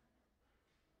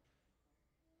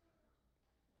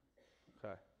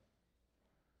 Okay.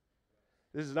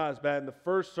 This is not as bad. In the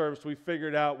first service, we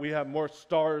figured out we have more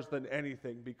stars than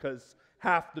anything because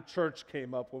half the church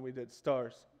came up when we did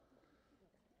stars.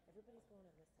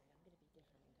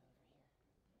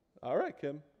 All right,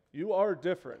 Kim. You are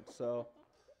different, so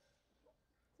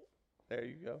there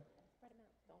you go.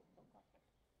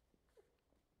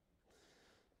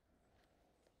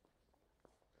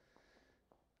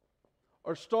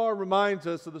 Our star reminds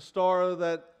us of the star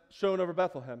that shone over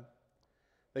Bethlehem,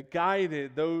 that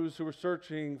guided those who were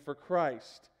searching for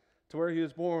Christ to where he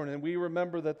was born. And we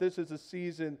remember that this is a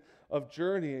season of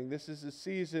journeying. This is a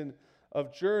season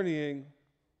of journeying.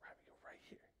 Right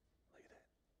here. Look at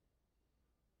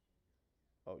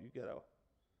that. Oh, you get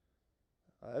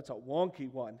that's a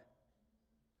wonky one.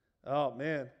 Oh,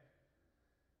 man.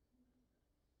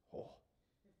 Oh.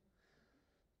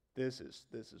 This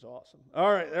is awesome.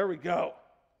 All right, there we go.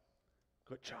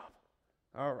 Good job.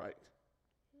 All right.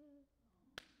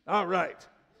 All right.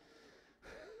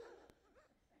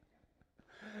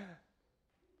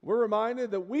 We're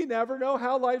reminded that we never know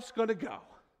how life's going to go,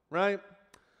 right?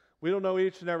 We don't know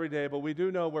each and every day, but we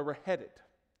do know where we're headed.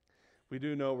 We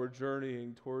do know we're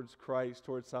journeying towards Christ,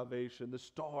 towards salvation. The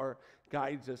star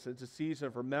guides us. It's a season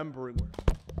of remembering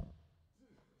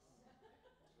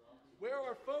where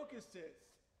our focus is.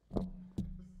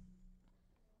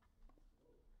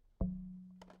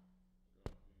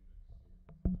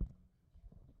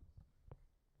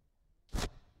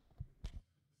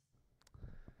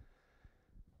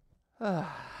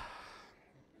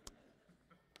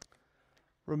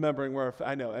 Remembering where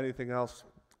I know anything else.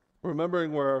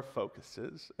 Remembering where our focus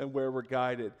is and where we're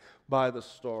guided by the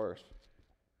stars.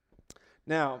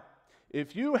 Now,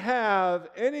 if you have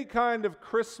any kind of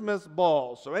Christmas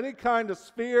balls, so any kind of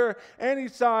sphere, any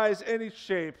size, any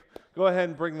shape, go ahead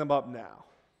and bring them up now.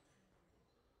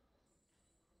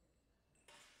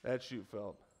 That's you,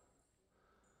 Philip.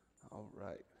 All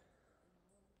right.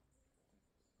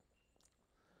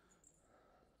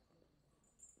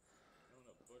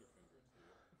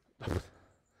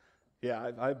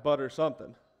 Yeah, I butter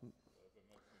something.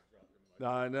 No,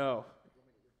 I know.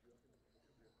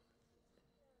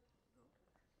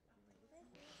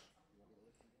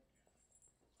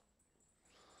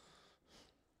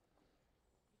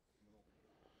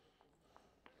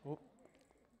 Oh.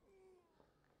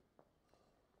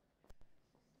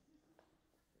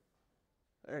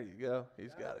 There you go.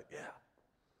 He's got it. Yeah.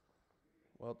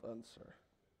 Well done, sir.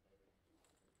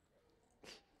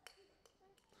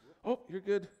 Oh, you're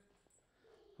good.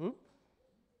 Whoop.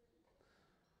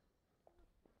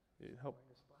 Need help?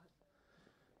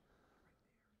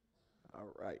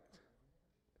 All right.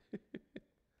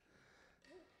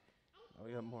 Oh,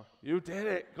 we got more. You did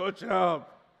it. Good job.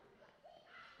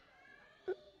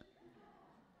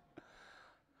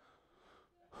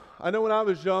 I know when I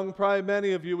was young, probably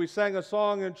many of you, we sang a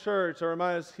song in church that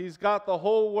reminds us, he's got the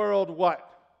whole world what?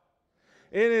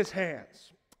 In his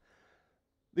hands.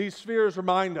 These spheres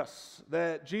remind us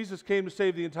that Jesus came to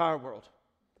save the entire world.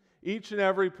 Each and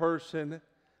every person,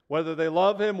 whether they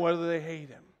love him, whether they hate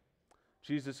him.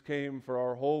 Jesus came for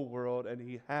our whole world, and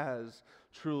he has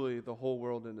truly the whole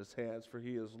world in his hands, for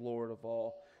he is Lord of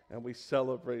all, and we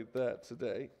celebrate that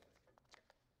today.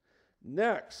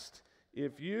 Next,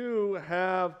 if you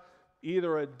have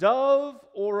either a dove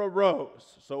or a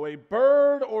rose, so a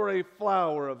bird or a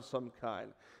flower of some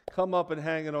kind, come up and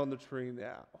hang it on the tree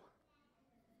now.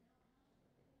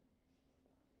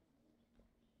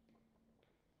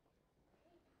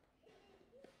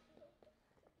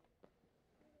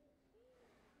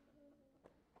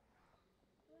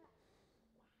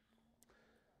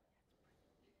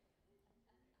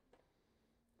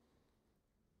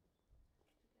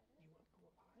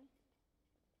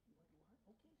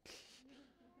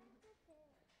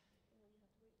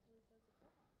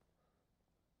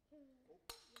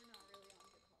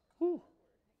 Whew.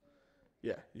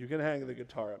 Yeah, you can hang the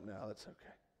guitar up now. That's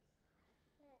okay.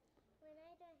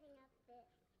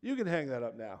 You can hang that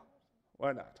up now.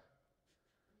 Why not?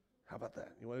 How about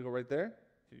that? You want to go right there?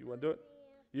 You want to do it?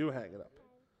 You hang it up.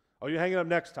 Oh, you hang it up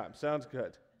next time. Sounds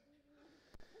good.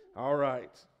 All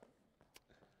right.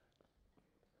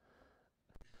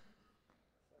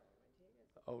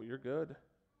 Oh, you're good.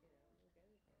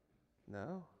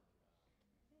 No?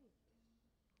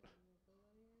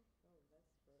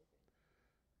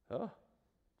 Oh.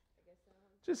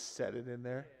 Just set it in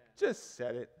there. Just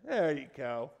set it. There you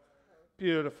go.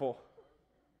 Beautiful.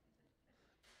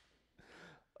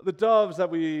 The doves that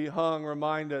we hung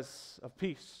remind us of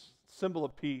peace. symbol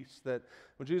of peace, that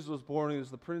when Jesus was born, he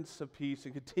was the Prince of Peace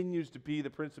and continues to be the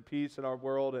Prince of Peace in our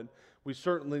world, and we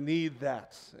certainly need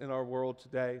that in our world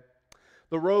today.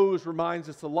 The rose reminds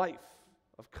us of life,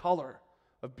 of color,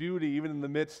 of beauty, even in the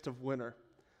midst of winter.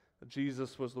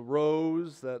 Jesus was the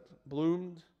rose that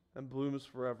bloomed and blooms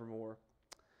forevermore.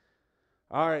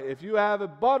 All right, if you have a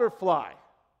butterfly,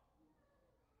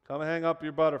 come hang up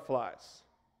your butterflies.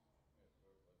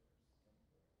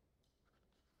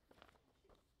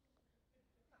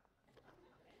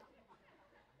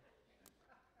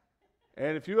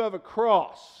 And if you have a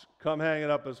cross, come hang it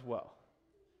up as well.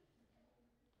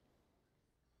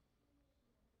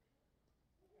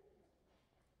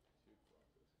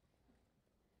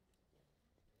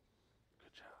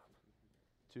 Good job.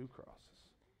 2 crosses.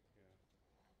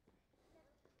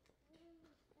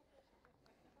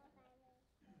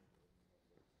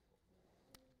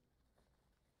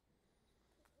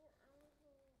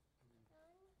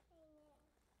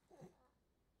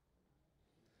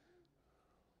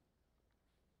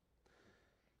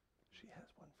 She has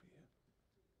one for you. She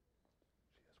has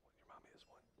one. Your mommy has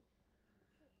one.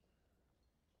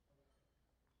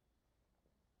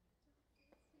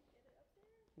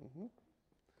 Mm-hmm.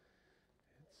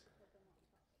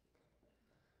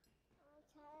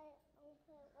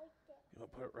 You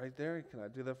want to put it right there? Can I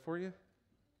do that for you?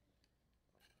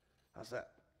 How's that?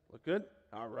 Look good?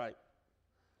 All right.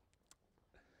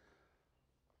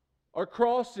 Our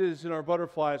crosses and our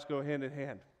butterflies go hand in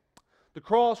hand. The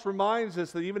cross reminds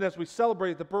us that even as we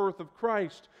celebrate the birth of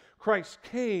Christ, Christ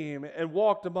came and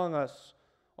walked among us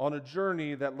on a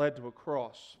journey that led to a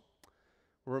cross.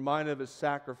 We're reminded of his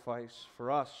sacrifice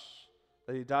for us,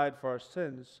 that he died for our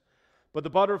sins. But the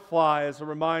butterfly is a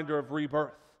reminder of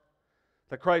rebirth,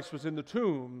 that Christ was in the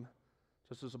tomb,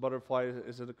 just as a butterfly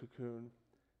is in a cocoon,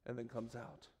 and then comes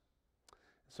out.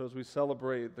 So as we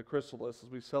celebrate the chrysalis,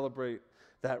 as we celebrate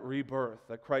that rebirth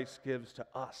that Christ gives to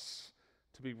us,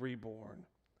 to be reborn,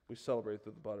 we celebrate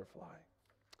through the butterfly.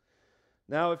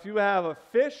 Now, if you have a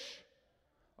fish,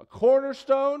 a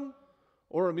cornerstone,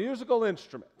 or a musical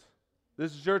instrument,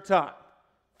 this is your time.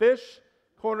 Fish,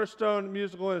 cornerstone,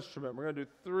 musical instrument. We're going to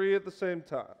do 3 at the same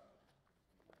time.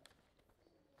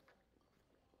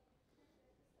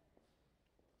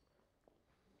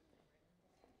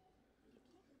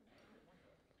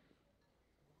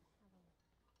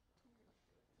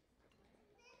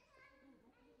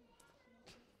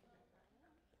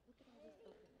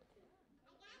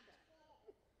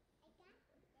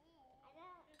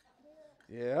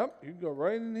 Yep, you can go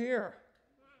right in here.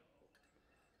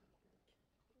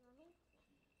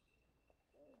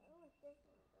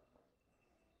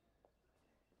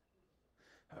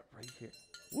 Right here.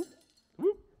 Whoop,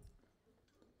 whoop.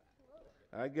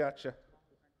 I gotcha.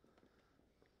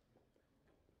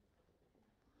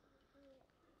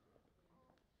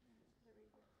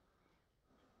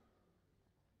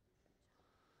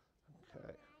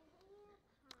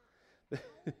 Okay.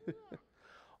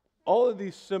 All of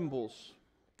these symbols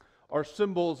are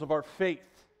symbols of our faith,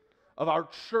 of our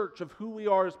church, of who we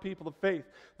are as people of faith.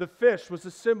 The fish was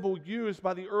a symbol used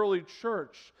by the early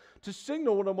church to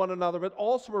signal to one another, but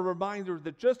also a reminder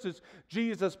that just as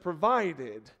Jesus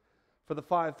provided for the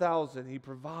 5,000, he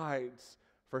provides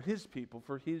for his people,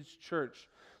 for his church.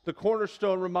 The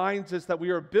cornerstone reminds us that we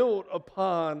are built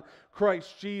upon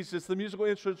Christ Jesus. The musical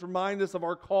instruments remind us of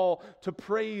our call to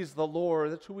praise the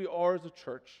Lord. That's who we are as a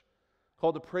church,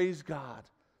 called to praise God,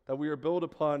 that we are built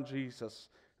upon Jesus,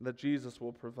 and that Jesus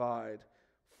will provide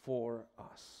for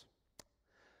us.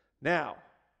 Now,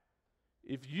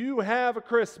 if you have a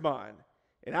Christmas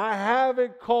and I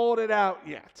haven't called it out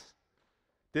yet,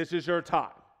 this is your time,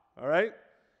 all right?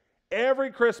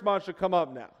 Every Christmas should come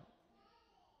up now.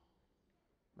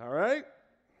 All right?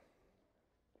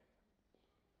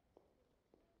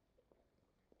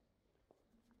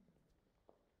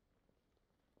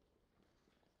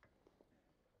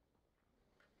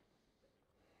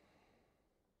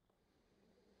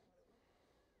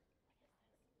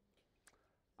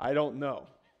 I don't know.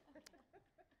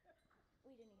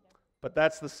 But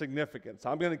that's the significance.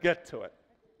 I'm going to get to it.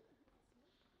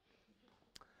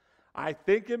 I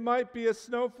think it might be a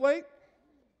snowflake.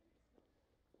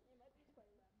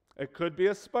 It could be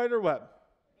a spider web.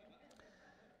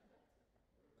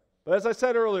 But as I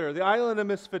said earlier, the island of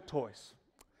misfit toys.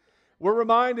 We're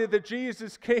reminded that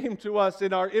Jesus came to us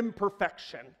in our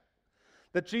imperfection,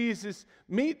 that Jesus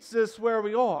meets us where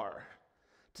we are,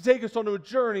 to take us on a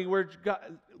journey where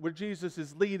Jesus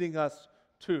is leading us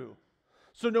to.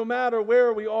 So no matter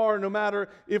where we are, no matter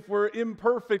if we're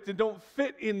imperfect and don't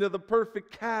fit into the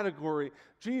perfect category,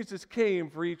 Jesus came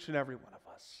for each and every one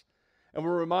of us. And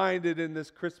we're reminded in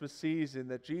this Christmas season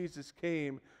that Jesus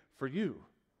came for you.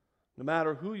 No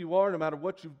matter who you are, no matter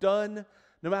what you've done,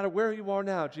 no matter where you are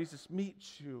now, Jesus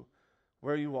meets you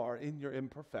where you are in your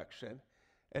imperfection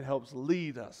and helps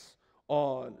lead us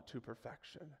on to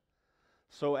perfection.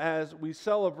 So as we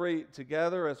celebrate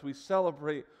together, as we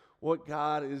celebrate what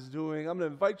God is doing, I'm going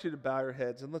to invite you to bow your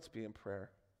heads and let's be in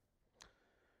prayer.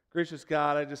 Gracious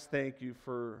God, I just thank you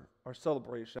for our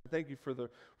celebration. I thank you for the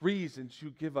reasons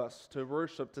you give us to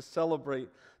worship, to celebrate,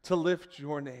 to lift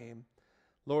your name.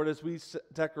 Lord, as we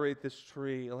decorate this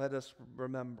tree, let us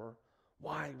remember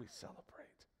why we celebrate.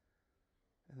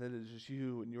 And that it is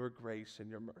you and your grace and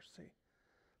your mercy.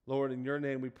 Lord, in your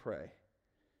name we pray.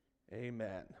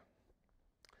 Amen.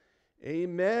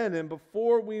 Amen. And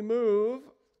before we move,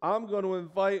 I'm going to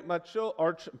invite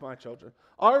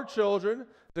our children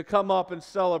to come up and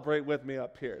celebrate with me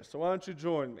up here. So why don't you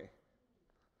join me?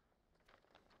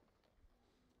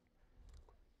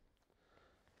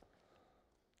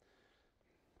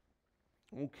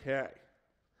 Okay.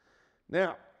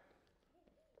 Now,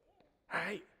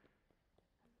 hey.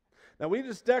 Now we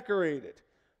just decorated.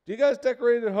 Do you guys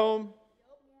decorate at home?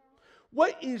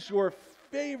 What is your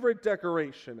favorite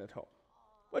decoration at home?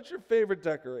 What's your favorite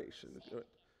decoration?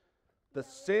 The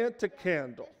Santa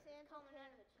candle.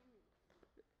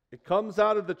 It comes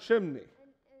out of the chimney. And then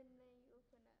you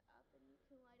open it up and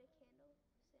you can light a candle for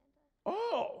Santa.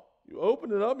 Oh, you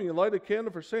open it up and you light a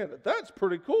candle for Santa. That's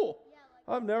pretty cool. Yeah,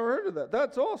 I've never heard of that.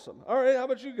 That's awesome. All right, how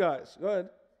about you guys? Go ahead.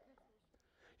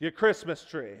 Your Christmas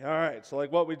tree. All right, so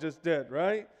like what we just did,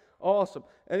 right? Awesome.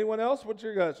 Anyone else? What's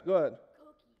your guys? Go ahead.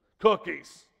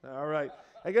 Cookies. All right.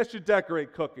 I guess you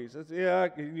decorate cookies. Yeah,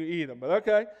 you eat them, but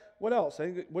okay. What else?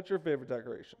 What's your favorite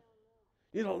decoration?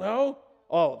 You don't know?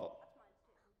 All of them.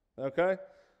 Okay.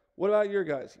 What about your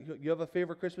guys? You have a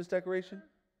favorite Christmas decoration?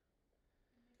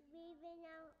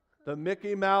 The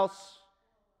Mickey Mouse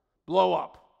blow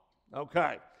up.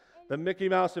 Okay. The Mickey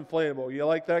Mouse inflatable. You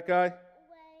like that guy?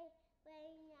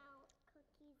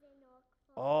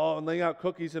 Oh, and laying out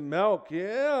cookies and milk.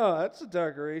 Yeah, that's a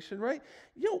decoration, right?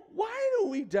 You know, why do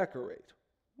we decorate?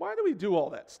 Why do we do all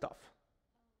that stuff?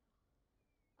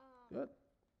 Good.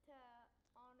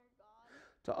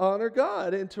 To honor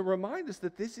God and to remind us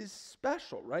that this is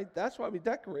special, right? That's why we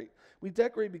decorate. We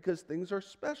decorate because things are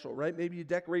special, right? Maybe you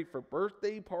decorate for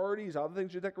birthday parties, other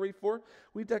things you decorate for.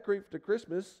 We decorate for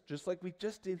Christmas, just like we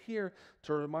just did here,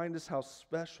 to remind us how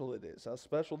special it is, how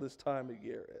special this time of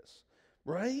year is,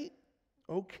 right?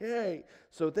 Okay,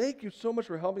 so thank you so much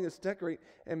for helping us decorate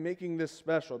and making this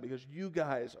special because you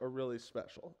guys are really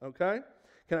special, okay?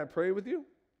 Can I pray with you?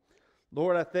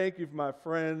 Lord, I thank you for my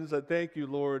friends. I thank you,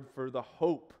 Lord, for the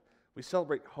hope. We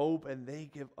celebrate hope and they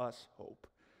give us hope.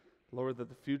 Lord, that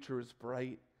the future is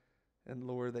bright and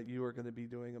Lord, that you are going to be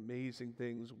doing amazing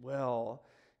things well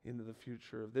into the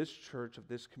future of this church, of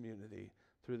this community,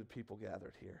 through the people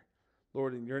gathered here.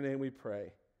 Lord, in your name we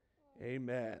pray.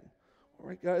 Amen. All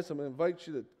right, guys, I'm going to invite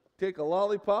you to take a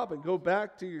lollipop and go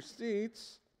back to your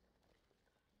seats.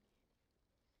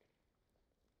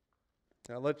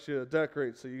 I'll let you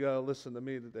decorate, so you got to listen to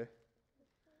me today.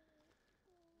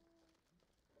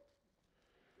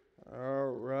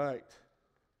 All right.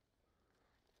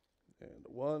 And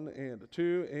a 1, and a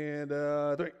 2, and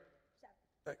a 3.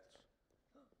 Thanks.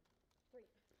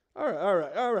 All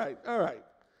right.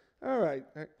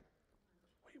 Wait,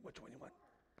 which one you want?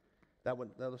 That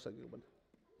one. That looks like a good one.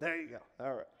 There you go.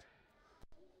 All right.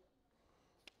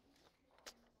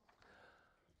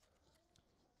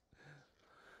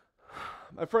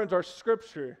 My friends, our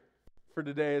scripture for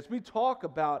today, as we talk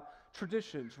about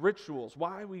traditions, rituals,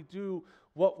 why we do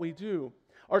what we do,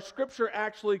 our scripture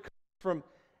actually comes from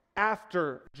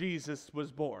after Jesus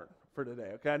was born for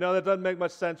today. Okay, I know that doesn't make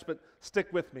much sense, but stick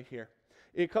with me here.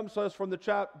 It comes to us from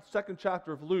the second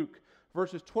chapter of Luke,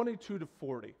 verses 22 to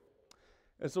 40.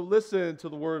 And so listen to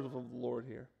the words of the Lord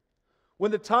here. When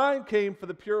the time came for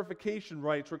the purification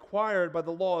rites required by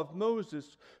the law of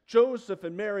Moses, Joseph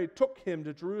and Mary took him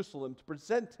to Jerusalem to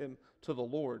present him to the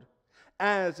Lord.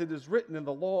 As it is written in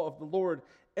the law of the Lord,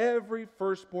 every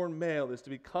firstborn male is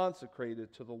to be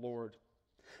consecrated to the Lord,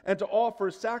 and to offer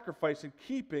a sacrifice in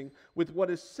keeping with what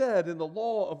is said in the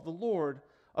law of the Lord,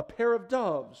 a pair of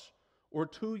doves or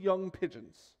 2 young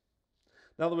pigeons.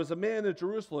 Now there was a man in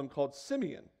Jerusalem called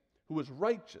Simeon, who was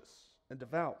righteous and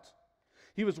devout.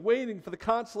 He was waiting for the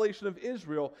consolation of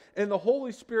Israel, and the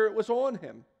Holy Spirit was on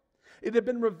him. It had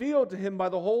been revealed to him by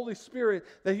the Holy Spirit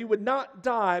that he would not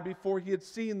die before he had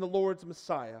seen the Lord's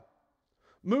Messiah.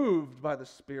 Moved by the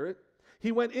Spirit,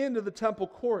 he went into the temple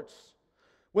courts.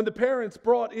 When the parents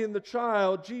brought in the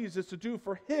child, Jesus, to do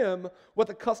for him what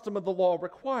the custom of the law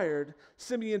required,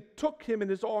 Simeon took him in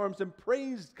his arms and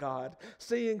praised God,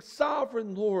 saying,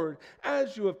 "Sovereign Lord,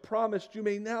 as you have promised, you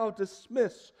may now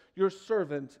dismiss your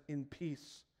servant in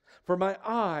peace. For my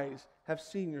eyes have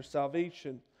seen your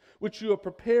salvation, which you have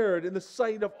prepared in the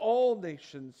sight of all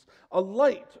nations, a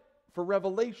light for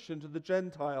revelation to the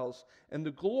Gentiles and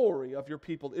the glory of your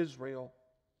people Israel."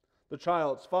 The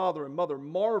child's father and mother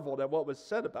marveled at what was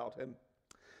said about him.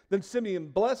 Then Simeon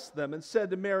blessed them and said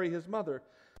to Mary his mother,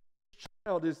 "This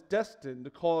child is destined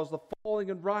to cause the falling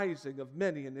and rising of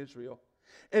many in Israel,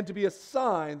 and to be a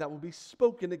sign that will be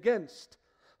spoken against,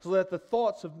 so that the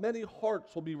thoughts of many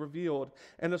hearts will be revealed,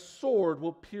 and a sword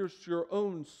will pierce your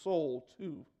own soul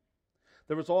too."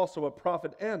 There was also a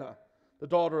prophet Anna, the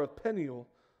daughter of Peniel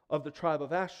of the tribe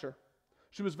of Asher.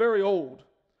 She was very old.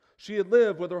 She had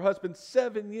lived with her husband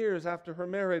 7 years after her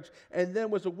marriage, and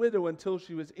then was a widow until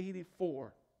she was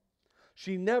 84.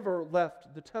 She never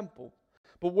left the temple,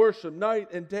 but worshiped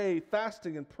night and day,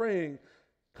 fasting and praying.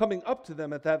 Coming up to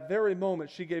them at that very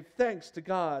moment, she gave thanks to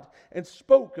God and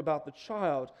spoke about the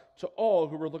child to all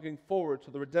who were looking forward to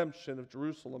the redemption of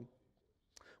Jerusalem.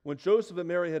 When Joseph and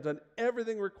Mary had done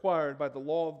everything required by the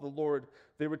law of the Lord,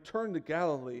 they returned to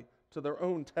Galilee, to their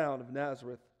own town of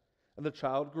Nazareth. And the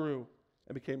child grew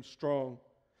and became strong.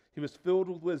 He was filled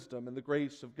with wisdom, and the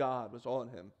grace of God was on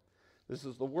him. This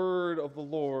is the word of the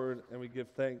Lord, and we give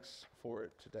thanks for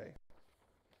it today.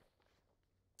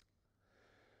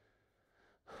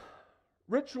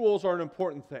 Rituals are an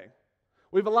important thing.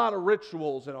 We have a lot of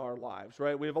rituals in our lives,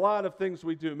 right? We have a lot of things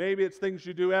we do. Maybe it's things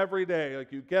you do every day,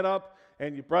 like you get up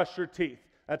and you brush your teeth.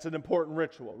 That's an important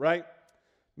ritual, right?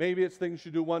 Maybe it's things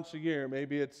you do once a year.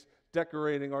 Maybe it's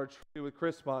decorating our tree with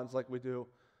Christmas like we do.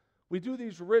 We do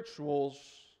these rituals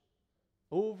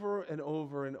over and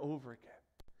over and over again.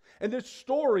 And this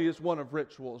story is one of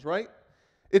rituals, right?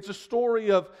 It's a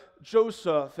story of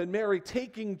Joseph and Mary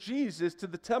taking Jesus to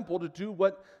the temple to do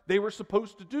what they were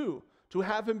supposed to do, to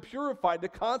have him purified, to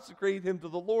consecrate him to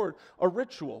the Lord, a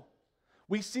ritual.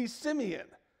 We see Simeon.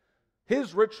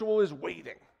 His ritual is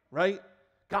waiting, right?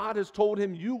 God has told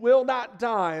him, "You will not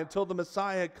die until the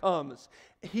Messiah comes."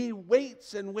 He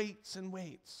waits and waits and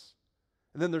waits.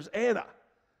 And then there's Anna.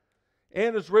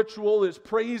 Anna's ritual is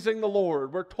praising the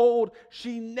Lord. We're told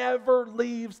she never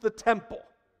leaves the temple.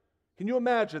 Can you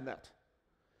imagine that?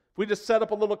 If we just set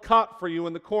up a little cot for you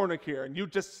in the corner here, and you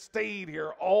just stayed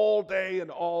here all day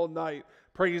and all night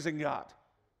praising God.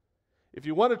 If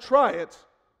you want to try it,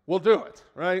 we'll do it,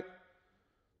 right?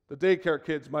 The daycare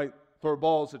kids might throw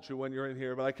balls at you when you're in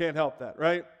here, but I can't help that,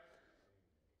 right?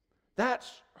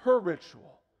 That's her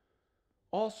ritual.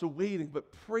 Also waiting, but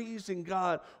praising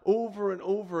God over and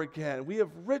over again. We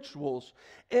have rituals,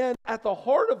 and at the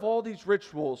heart of all these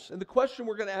rituals, and the question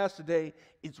we're going to ask today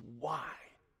is why?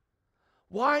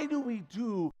 Why do we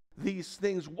do these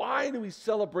things? Why do we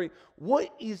celebrate?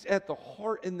 What is at the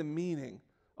heart and the meaning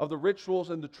of the rituals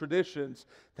and the traditions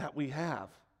that we have?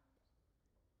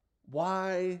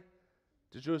 Why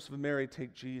did Joseph and Mary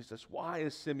take Jesus? Why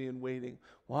is Simeon waiting?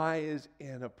 Why is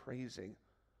Anna praising?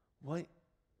 What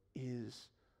is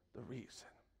the reason?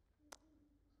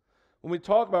 When we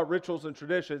talk about rituals and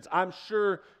traditions, I'm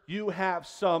sure you have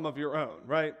some of your own,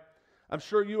 right? I'm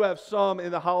sure you have some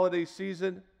in the holiday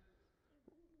season.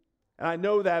 And I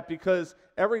know that because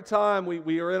every time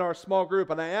we are in our small group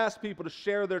and I ask people to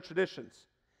share their traditions,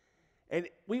 and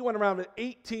we went around to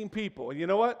 18 people, and you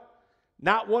know what?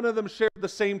 Not one of them shared the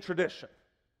same tradition,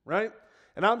 right?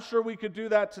 And I'm sure we could do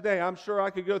that today. I'm sure I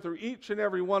could go through each and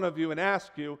every one of you and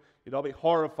ask you, you'd all be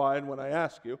horrified when I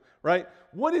ask you, right?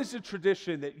 What is a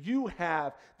tradition that you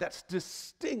have that's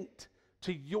distinct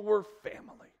to your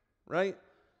family, right?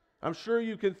 I'm sure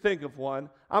you can think of one.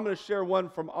 I'm going to share one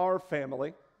from our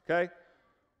family, okay?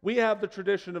 We have the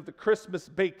tradition of the Christmas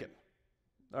bacon,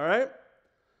 all right?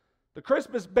 The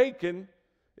Christmas bacon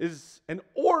is an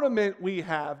ornament we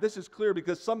have. This is clear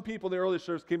because some people in the early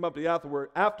service came up to me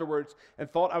afterwards and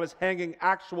thought I was hanging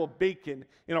actual bacon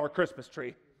in our Christmas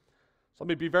tree. So let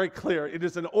me be very clear. It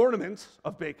is an ornament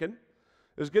of bacon.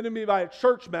 It was given to me by a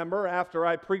church member after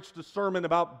I preached a sermon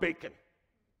about bacon.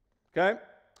 Okay?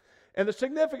 And the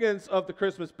significance of the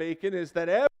Christmas bacon is that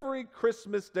every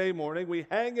Christmas Day morning we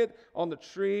hang it on the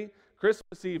tree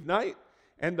Christmas Eve night,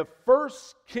 and the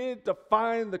first kid to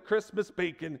find the Christmas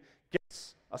bacon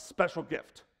gets a special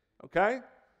gift. Okay?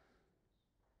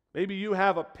 Maybe you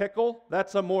have a pickle.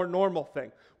 That's a more normal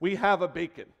thing. We have a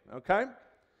bacon. Okay?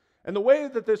 And the way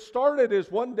that this started is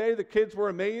one day the kids were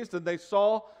amazed and they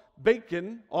saw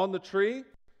bacon on the tree.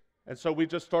 And so we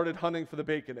just started hunting for the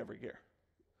bacon every year.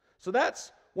 So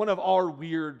that's one of our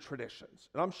weird traditions.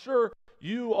 And I'm sure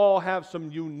you all have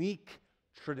some unique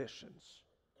traditions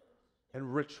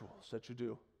and rituals that you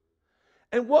do.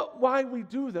 And why we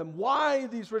do them, why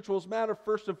these rituals matter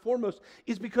first and foremost,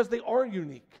 is because they are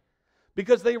unique.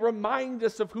 Because they remind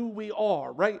us of who we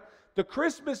are, right? The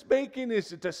Christmas baking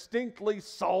is a distinctly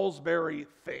Salisbury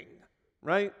thing,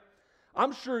 right?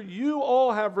 I'm sure you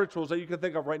all have rituals that you can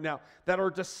think of right now that are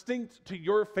distinct to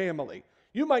your family.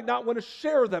 You might not want to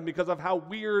share them because of how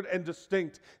weird and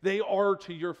distinct they are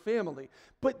to your family.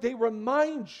 But they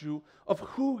remind you of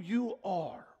who you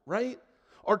are, right?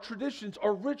 Our traditions,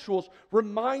 our rituals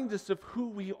remind us of who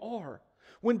we are.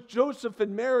 When Joseph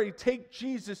and Mary take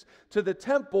Jesus to the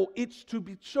temple, it's to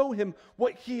show him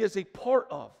what he is a part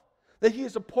of. That he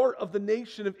is a part of the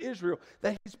nation of Israel.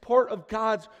 That he's part of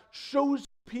God's chosen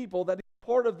people. That he's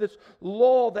part of this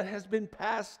law that has been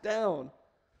passed down.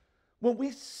 When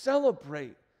we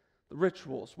celebrate the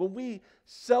rituals, when we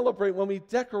celebrate, when we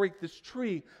decorate this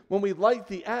tree, when we light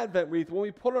the Advent wreath, when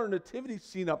we put our nativity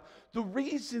scene up, the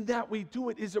reason that we do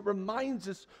it is it reminds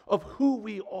us of who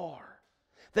we are.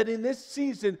 That in this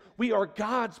season, we are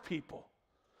God's people.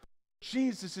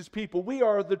 Jesus' people. We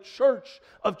are the church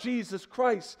of Jesus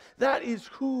Christ. That is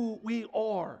who we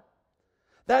are.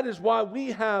 That is why we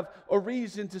have a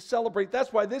reason to celebrate.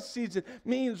 That's why this season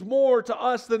means more to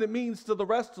us than it means to the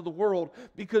rest of the world,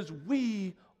 because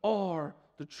we are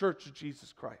the church of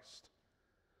Jesus Christ.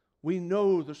 We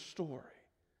know the story.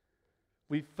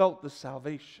 We felt the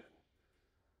salvation.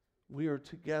 We are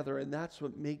together, and that's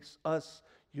what makes us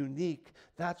unique.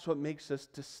 That's what makes us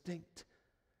distinct.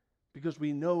 Because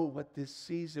we know what this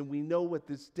season, we know what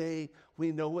this day,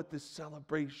 we know what this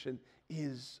celebration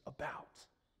is about.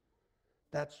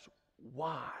 That's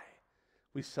why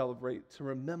we celebrate, to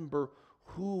remember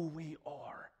who we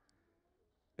are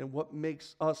and what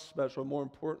makes us special. More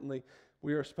importantly,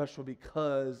 we are special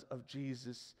because of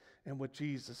Jesus and what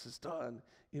Jesus has done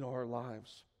in our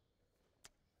lives.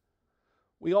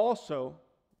 We also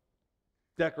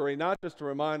decorate not just to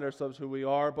remind ourselves who we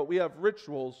are, but we have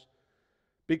rituals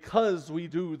because we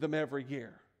do them every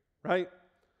year, right?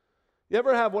 You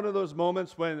ever have one of those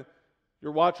moments when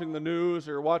you're watching the news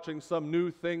or you're watching some new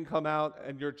thing come out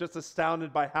and you're just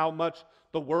astounded by how much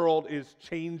the world is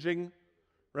changing,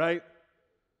 right?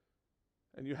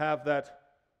 And you have that,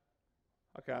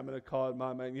 okay, I'm going to call it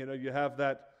my man, you have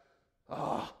that,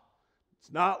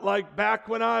 it's not like back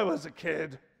when I was a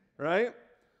kid, right?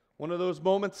 One of those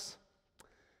moments.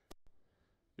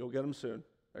 You'll get them soon.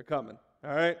 They're coming,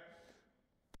 all right?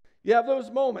 You have those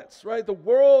moments, right? The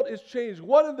world is changed.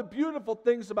 One of the beautiful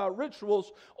things about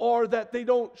rituals are that they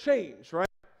don't change, right?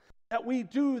 That we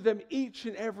do them each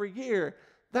and every year.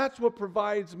 That's what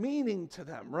provides meaning to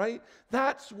them, right?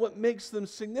 That's what makes them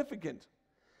significant.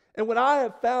 And what I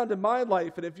have found in my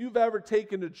life, and if you've ever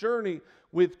taken a journey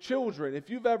with children,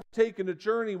 if you've ever taken a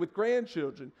journey with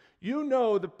grandchildren, you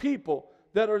know the people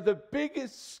that are the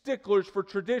biggest sticklers for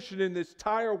tradition in this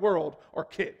entire world are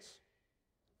kids.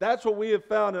 That's what we have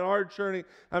found in our journey.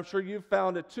 I'm sure you've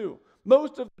found it too.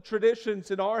 Most of the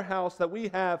traditions in our house that we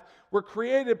have were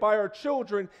created by our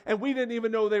children, and we didn't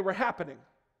even know they were happening,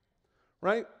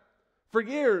 right? For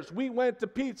years, we went to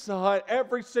Pizza Hut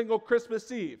every single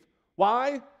Christmas Eve.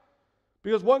 Why?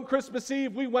 Because one Christmas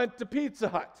Eve, we went to Pizza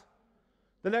Hut.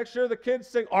 The next year, the kids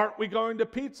sing, aren't we going to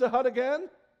Pizza Hut again?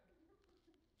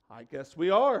 I guess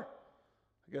we are.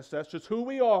 I guess that's just who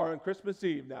we are on Christmas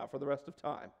Eve now for the rest of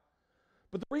time.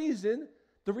 But the reason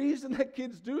that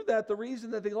kids do that, the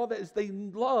reason that they love that is they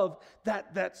love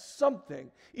that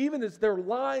something. Even as their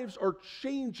lives are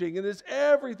changing and as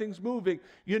everything's moving,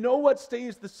 you know what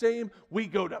stays the same? We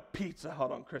go to Pizza Hut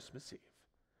on Christmas Eve.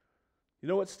 You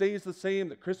know what stays the same?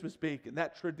 The Christmas bacon,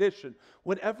 that tradition,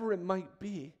 whatever it might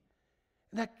be.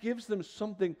 And that gives them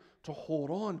something to hold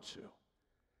on to.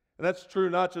 And that's true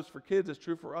not just for kids, it's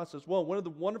true for us as well. One of the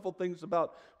wonderful things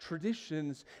about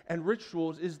traditions and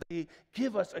rituals is they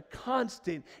give us a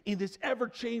constant in this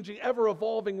ever-changing,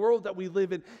 ever-evolving world that we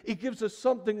live in. It gives us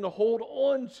something to hold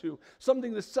on to,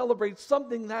 something to celebrate,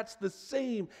 something that's the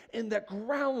same and that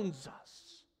grounds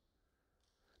us.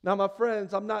 Now, my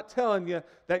friends, I'm not telling you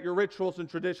that your rituals and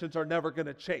traditions are never going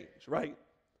to change, right?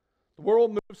 The world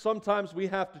moves. Sometimes we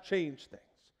have to change things.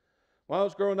 When I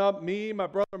was growing up, me, my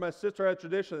brother, my sister had a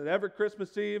tradition that every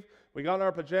Christmas Eve, we got in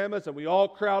our pajamas and we all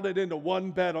crowded into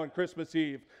one bed on Christmas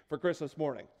Eve for Christmas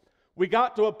morning. We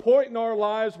got to a point in our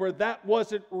lives where that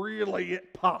wasn't really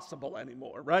possible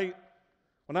anymore, right?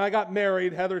 When I got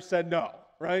married, Heather said no,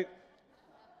 right?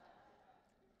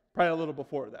 Probably a little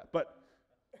before that. But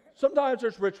sometimes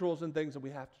there's rituals and things that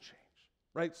we have to change.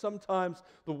 right? Sometimes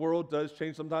the world does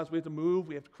change. Sometimes we have to move.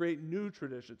 We have to create new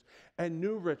traditions and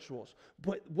new rituals.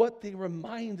 But what they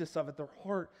remind us of at their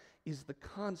heart is the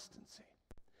constancy.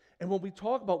 And when we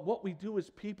talk about what we do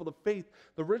as people of faith,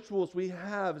 the rituals we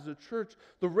have as a church,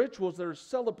 the rituals that are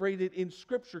celebrated in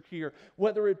Scripture here,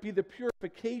 whether it be the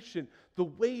purification, the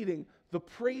waiting, the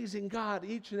praising God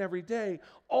each and every day,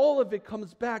 all of it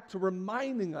comes back to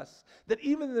reminding us that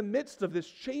even in the midst of this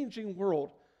changing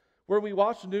world, where we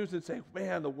watch the news and say,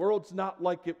 man, the world's not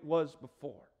like it was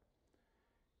before.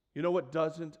 You know what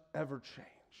doesn't ever change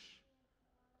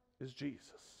is Jesus.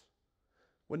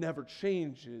 What never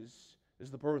changes is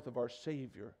the birth of our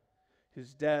Savior,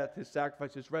 His death, His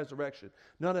sacrifice, His resurrection.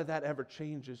 None of that ever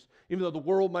changes. Even though the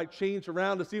world might change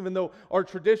around us, even though our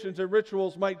traditions and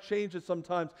rituals might change us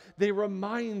sometimes, they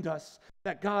remind us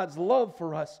that God's love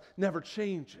for us never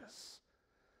changes.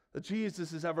 That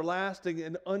Jesus is everlasting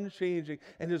and unchanging,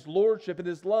 and His lordship and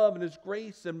His love and His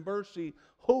grace and mercy,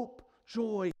 hope,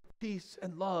 joy, peace,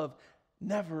 and love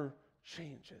never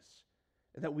changes.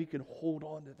 And that we can hold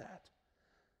on to that.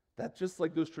 That just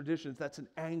like those traditions, that's an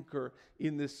anchor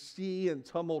in this sea and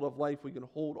tumult of life. We can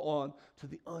hold on to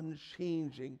the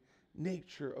unchanging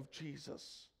nature of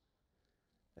Jesus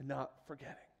and not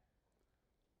forgetting.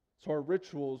 So our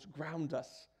rituals ground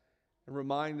us and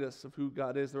remind us of who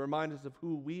God is. They remind us of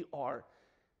who we are.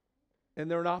 And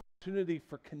they're an opportunity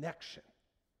for connection.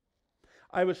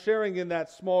 I was sharing in that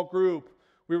small group,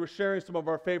 we were sharing some of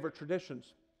our favorite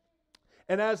traditions.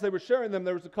 And as they were sharing them,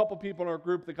 there was a couple people in our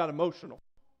group that got emotional.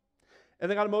 And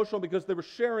they got emotional because they were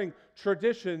sharing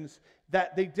traditions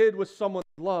that they did with someone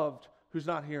they loved who's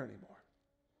not here anymore.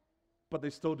 But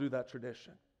they still do that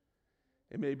tradition.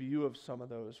 And maybe you have some of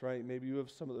those, right? Maybe you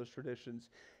have some of those traditions.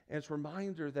 And it's a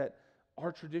reminder that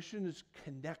our traditions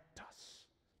connect us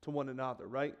to one another,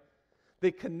 right? They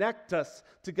connect us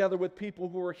together with people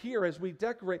who are here as we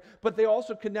decorate, but they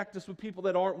also connect us with people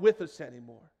that aren't with us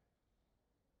anymore.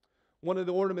 One of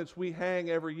the ornaments we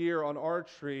hang every year on our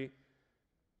tree,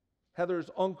 Heather's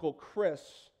uncle Chris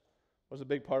was a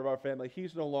big part of our family.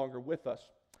 He's no longer with us.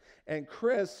 And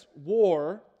Chris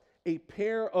wore a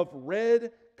pair of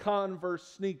red Converse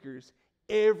sneakers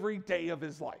every day of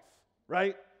his life,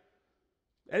 right?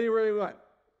 Anywhere he went.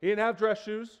 He didn't have dress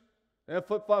shoes, didn't have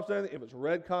flip-flops, anything. It was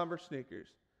red Converse sneakers.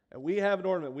 And we have an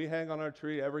ornament we hang on our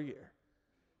tree every year.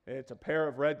 And it's a pair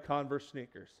of red Converse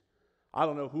sneakers. I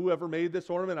don't know who ever made this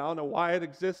ornament. I don't know why it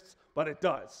exists, but it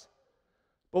does.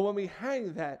 But when we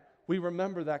hang that, we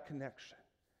remember that connection.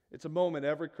 It's a moment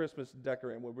every Christmas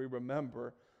decorating where we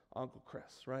remember Uncle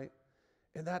Chris, right?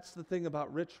 And that's the thing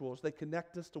about rituals. They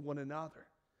connect us to one another.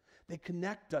 They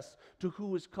connect us to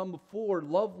who has come before,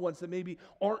 loved ones that maybe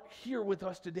aren't here with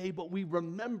us today, but we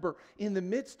remember in the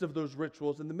midst of those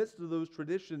rituals, in the midst of those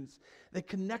traditions. They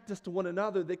connect us to one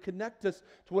another. They connect us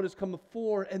to what has come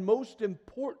before. And most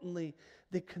importantly,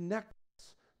 they connect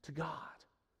us to God.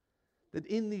 That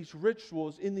in these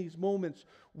rituals, in these moments,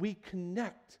 we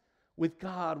connect with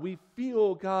God. We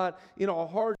feel God in our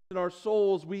hearts and our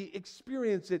souls. We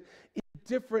experience it in a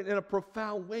different and a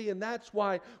profound way. And that's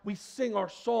why we sing our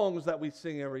songs that we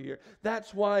sing every year.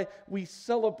 That's why we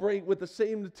celebrate with the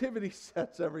same nativity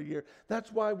sets every year.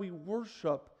 That's why we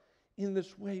worship in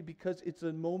this way, because it's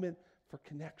a moment for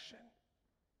connection.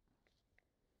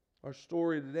 Our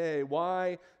story today,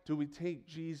 why do we take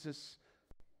Jesus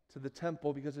to the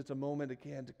temple? Because it's a moment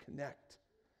again to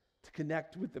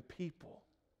connect with the people,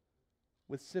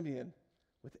 with Simeon,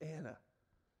 with Anna,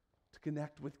 to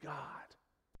connect with God.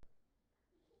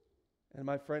 And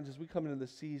my friends, as we come into the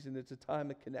season, it's a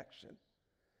time of connection.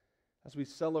 As we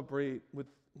celebrate with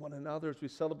one another, as we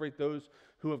celebrate those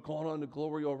who have gone on to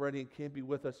glory already and can't be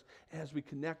with us, as we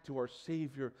connect to our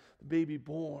Savior, the baby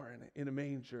born in a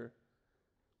manger,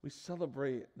 we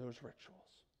celebrate those rituals.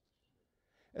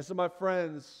 And so, my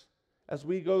friends, as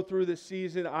we go through this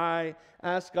season, I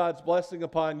ask God's blessing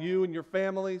upon you and your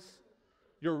families,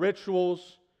 your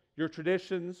rituals, your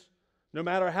traditions, no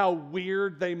matter how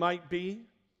weird they might be.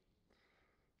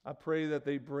 I pray that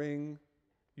they bring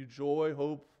you joy,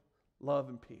 hope, love,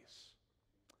 and peace.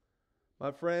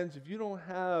 My friends, if you don't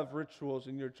have rituals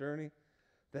in your journey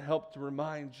that help to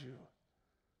remind you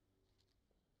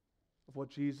of what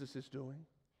Jesus is doing,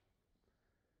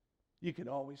 you can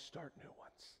always start new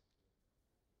ones.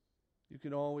 You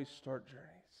can always start journeys.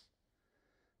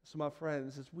 So my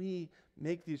friends, as we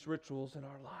make these rituals in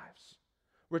our lives,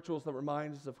 rituals that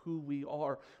remind us of who we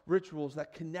are, rituals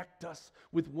that connect us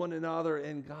with one another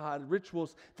and God,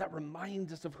 rituals that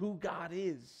remind us of who God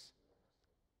is,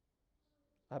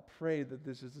 I pray that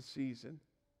this is a season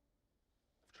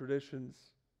of traditions,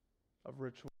 of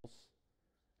rituals,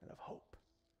 and of hope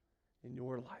in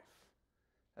your life.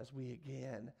 as we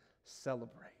again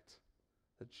celebrate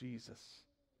that Jesus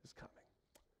is coming.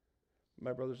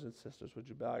 My brothers and sisters, would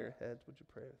you bow your heads? Would you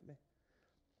pray with me?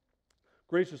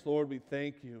 Gracious Lord, we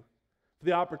thank you for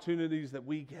the opportunities that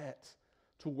we get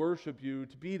to worship you,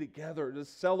 to be together, to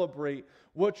celebrate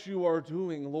what you are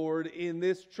doing, Lord, in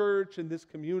this church, in this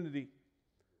community.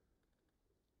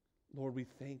 Lord, we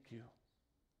thank you.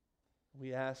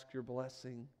 We ask your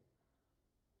blessing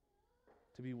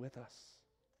to be with us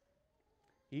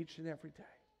each and every day,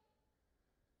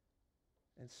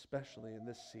 and especially in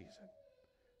this season.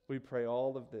 We pray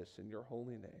all of this in your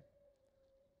holy name.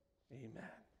 Amen.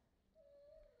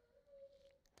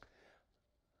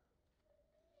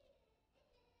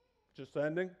 Just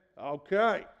ending?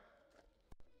 Okay.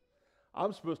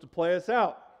 I'm supposed to play us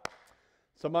out.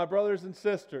 So my brothers and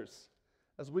sisters,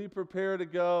 as we prepare to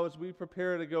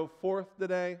go forth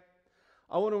today,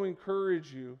 I want to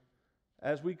encourage you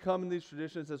as we come in these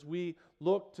traditions, as we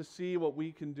look to see what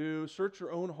we can do, search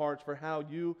your own hearts for how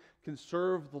you can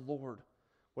serve the Lord.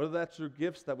 Whether that's through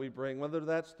gifts that we bring, whether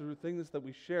that's through things that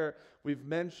we share. We've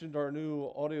mentioned our new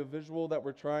audiovisual that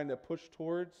we're trying to push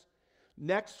towards.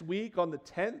 Next week on the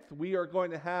 10th, we are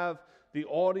going to have the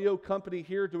audio company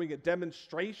here doing a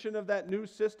demonstration of that new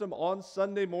system on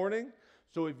Sunday morning.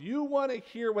 So if you want to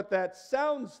hear what that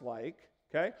sounds like,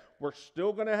 okay, we're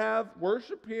still going to have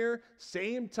worship here,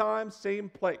 same time, same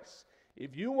place.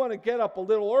 If you want to get up a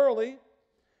little early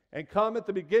and come at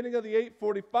the beginning of the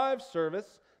 8:45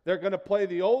 service, they're going to play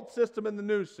the old system and the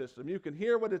new system. You can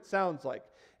hear what it sounds like.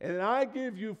 And I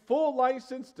give you full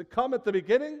license to come at the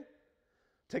beginning,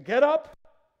 to get up,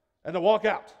 and to walk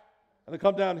out, and to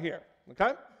come down here,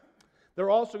 okay?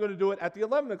 They're also going to do it at the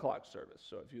 11 o'clock service.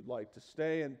 So if you'd like to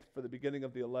stay and for the beginning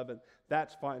of the 11,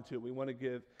 that's fine too. We want to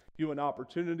give you an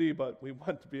opportunity, but we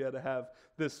want to be able to have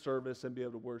this service and be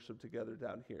able to worship together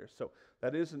down here. So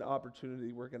that is an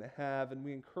opportunity we're going to have, and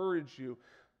we encourage you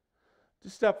to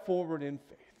step forward in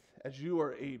faith as you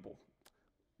are able.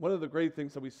 One of the great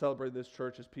things that we celebrate in this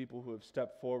church is people who have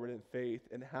stepped forward in faith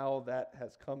and how that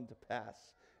has come to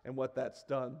pass and what that's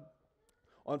done.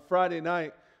 On Friday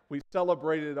night, we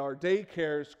celebrated our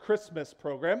daycare's Christmas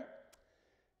program,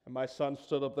 and my son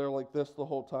stood up there like this the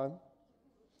whole time.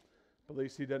 At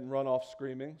least he didn't run off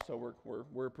screaming, so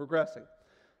we're progressing.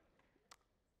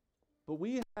 But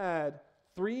we had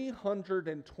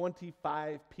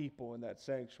 325 people in that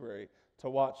sanctuary to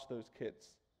watch those kids.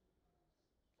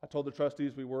 I told the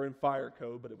trustees we were in fire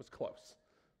code, but it was close.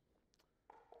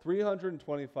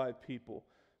 325 people,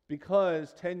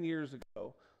 because 10 years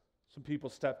ago, some people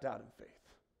stepped out in faith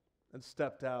and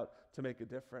stepped out to make a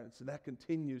difference. And that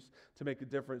continues to make a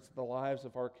difference in the lives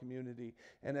of our community.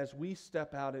 And as we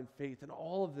step out in faith in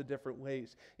all of the different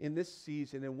ways in this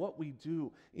season, and what we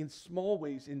do in small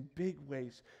ways, in big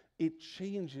ways, it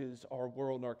changes our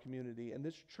world and our community. And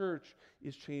this church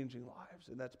is changing lives.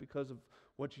 And that's because of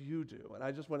what you do. And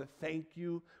I just want to thank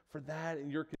you for that and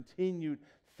your continued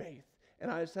faith. And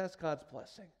I just ask God's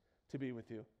blessing to be with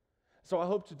you. So I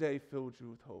hope today filled you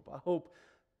with hope. I hope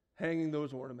hanging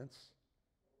those ornaments.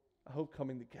 I hope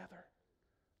coming together.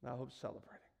 And I hope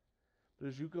celebrating. But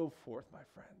as you go forth, my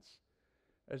friends,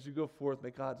 as you go forth, may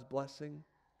God's blessing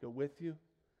go with you.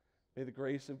 May the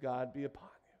grace of God be upon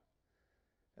you.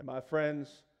 And my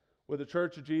friends, with the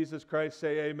Church of Jesus Christ,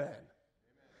 say amen.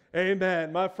 Amen.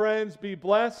 Amen. My friends, be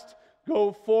blessed.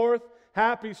 Go forth.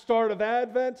 Happy start of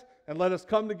Advent. And let us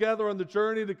come together on the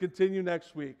journey to continue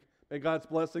next week. May God's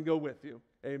blessing go with you.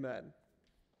 Amen.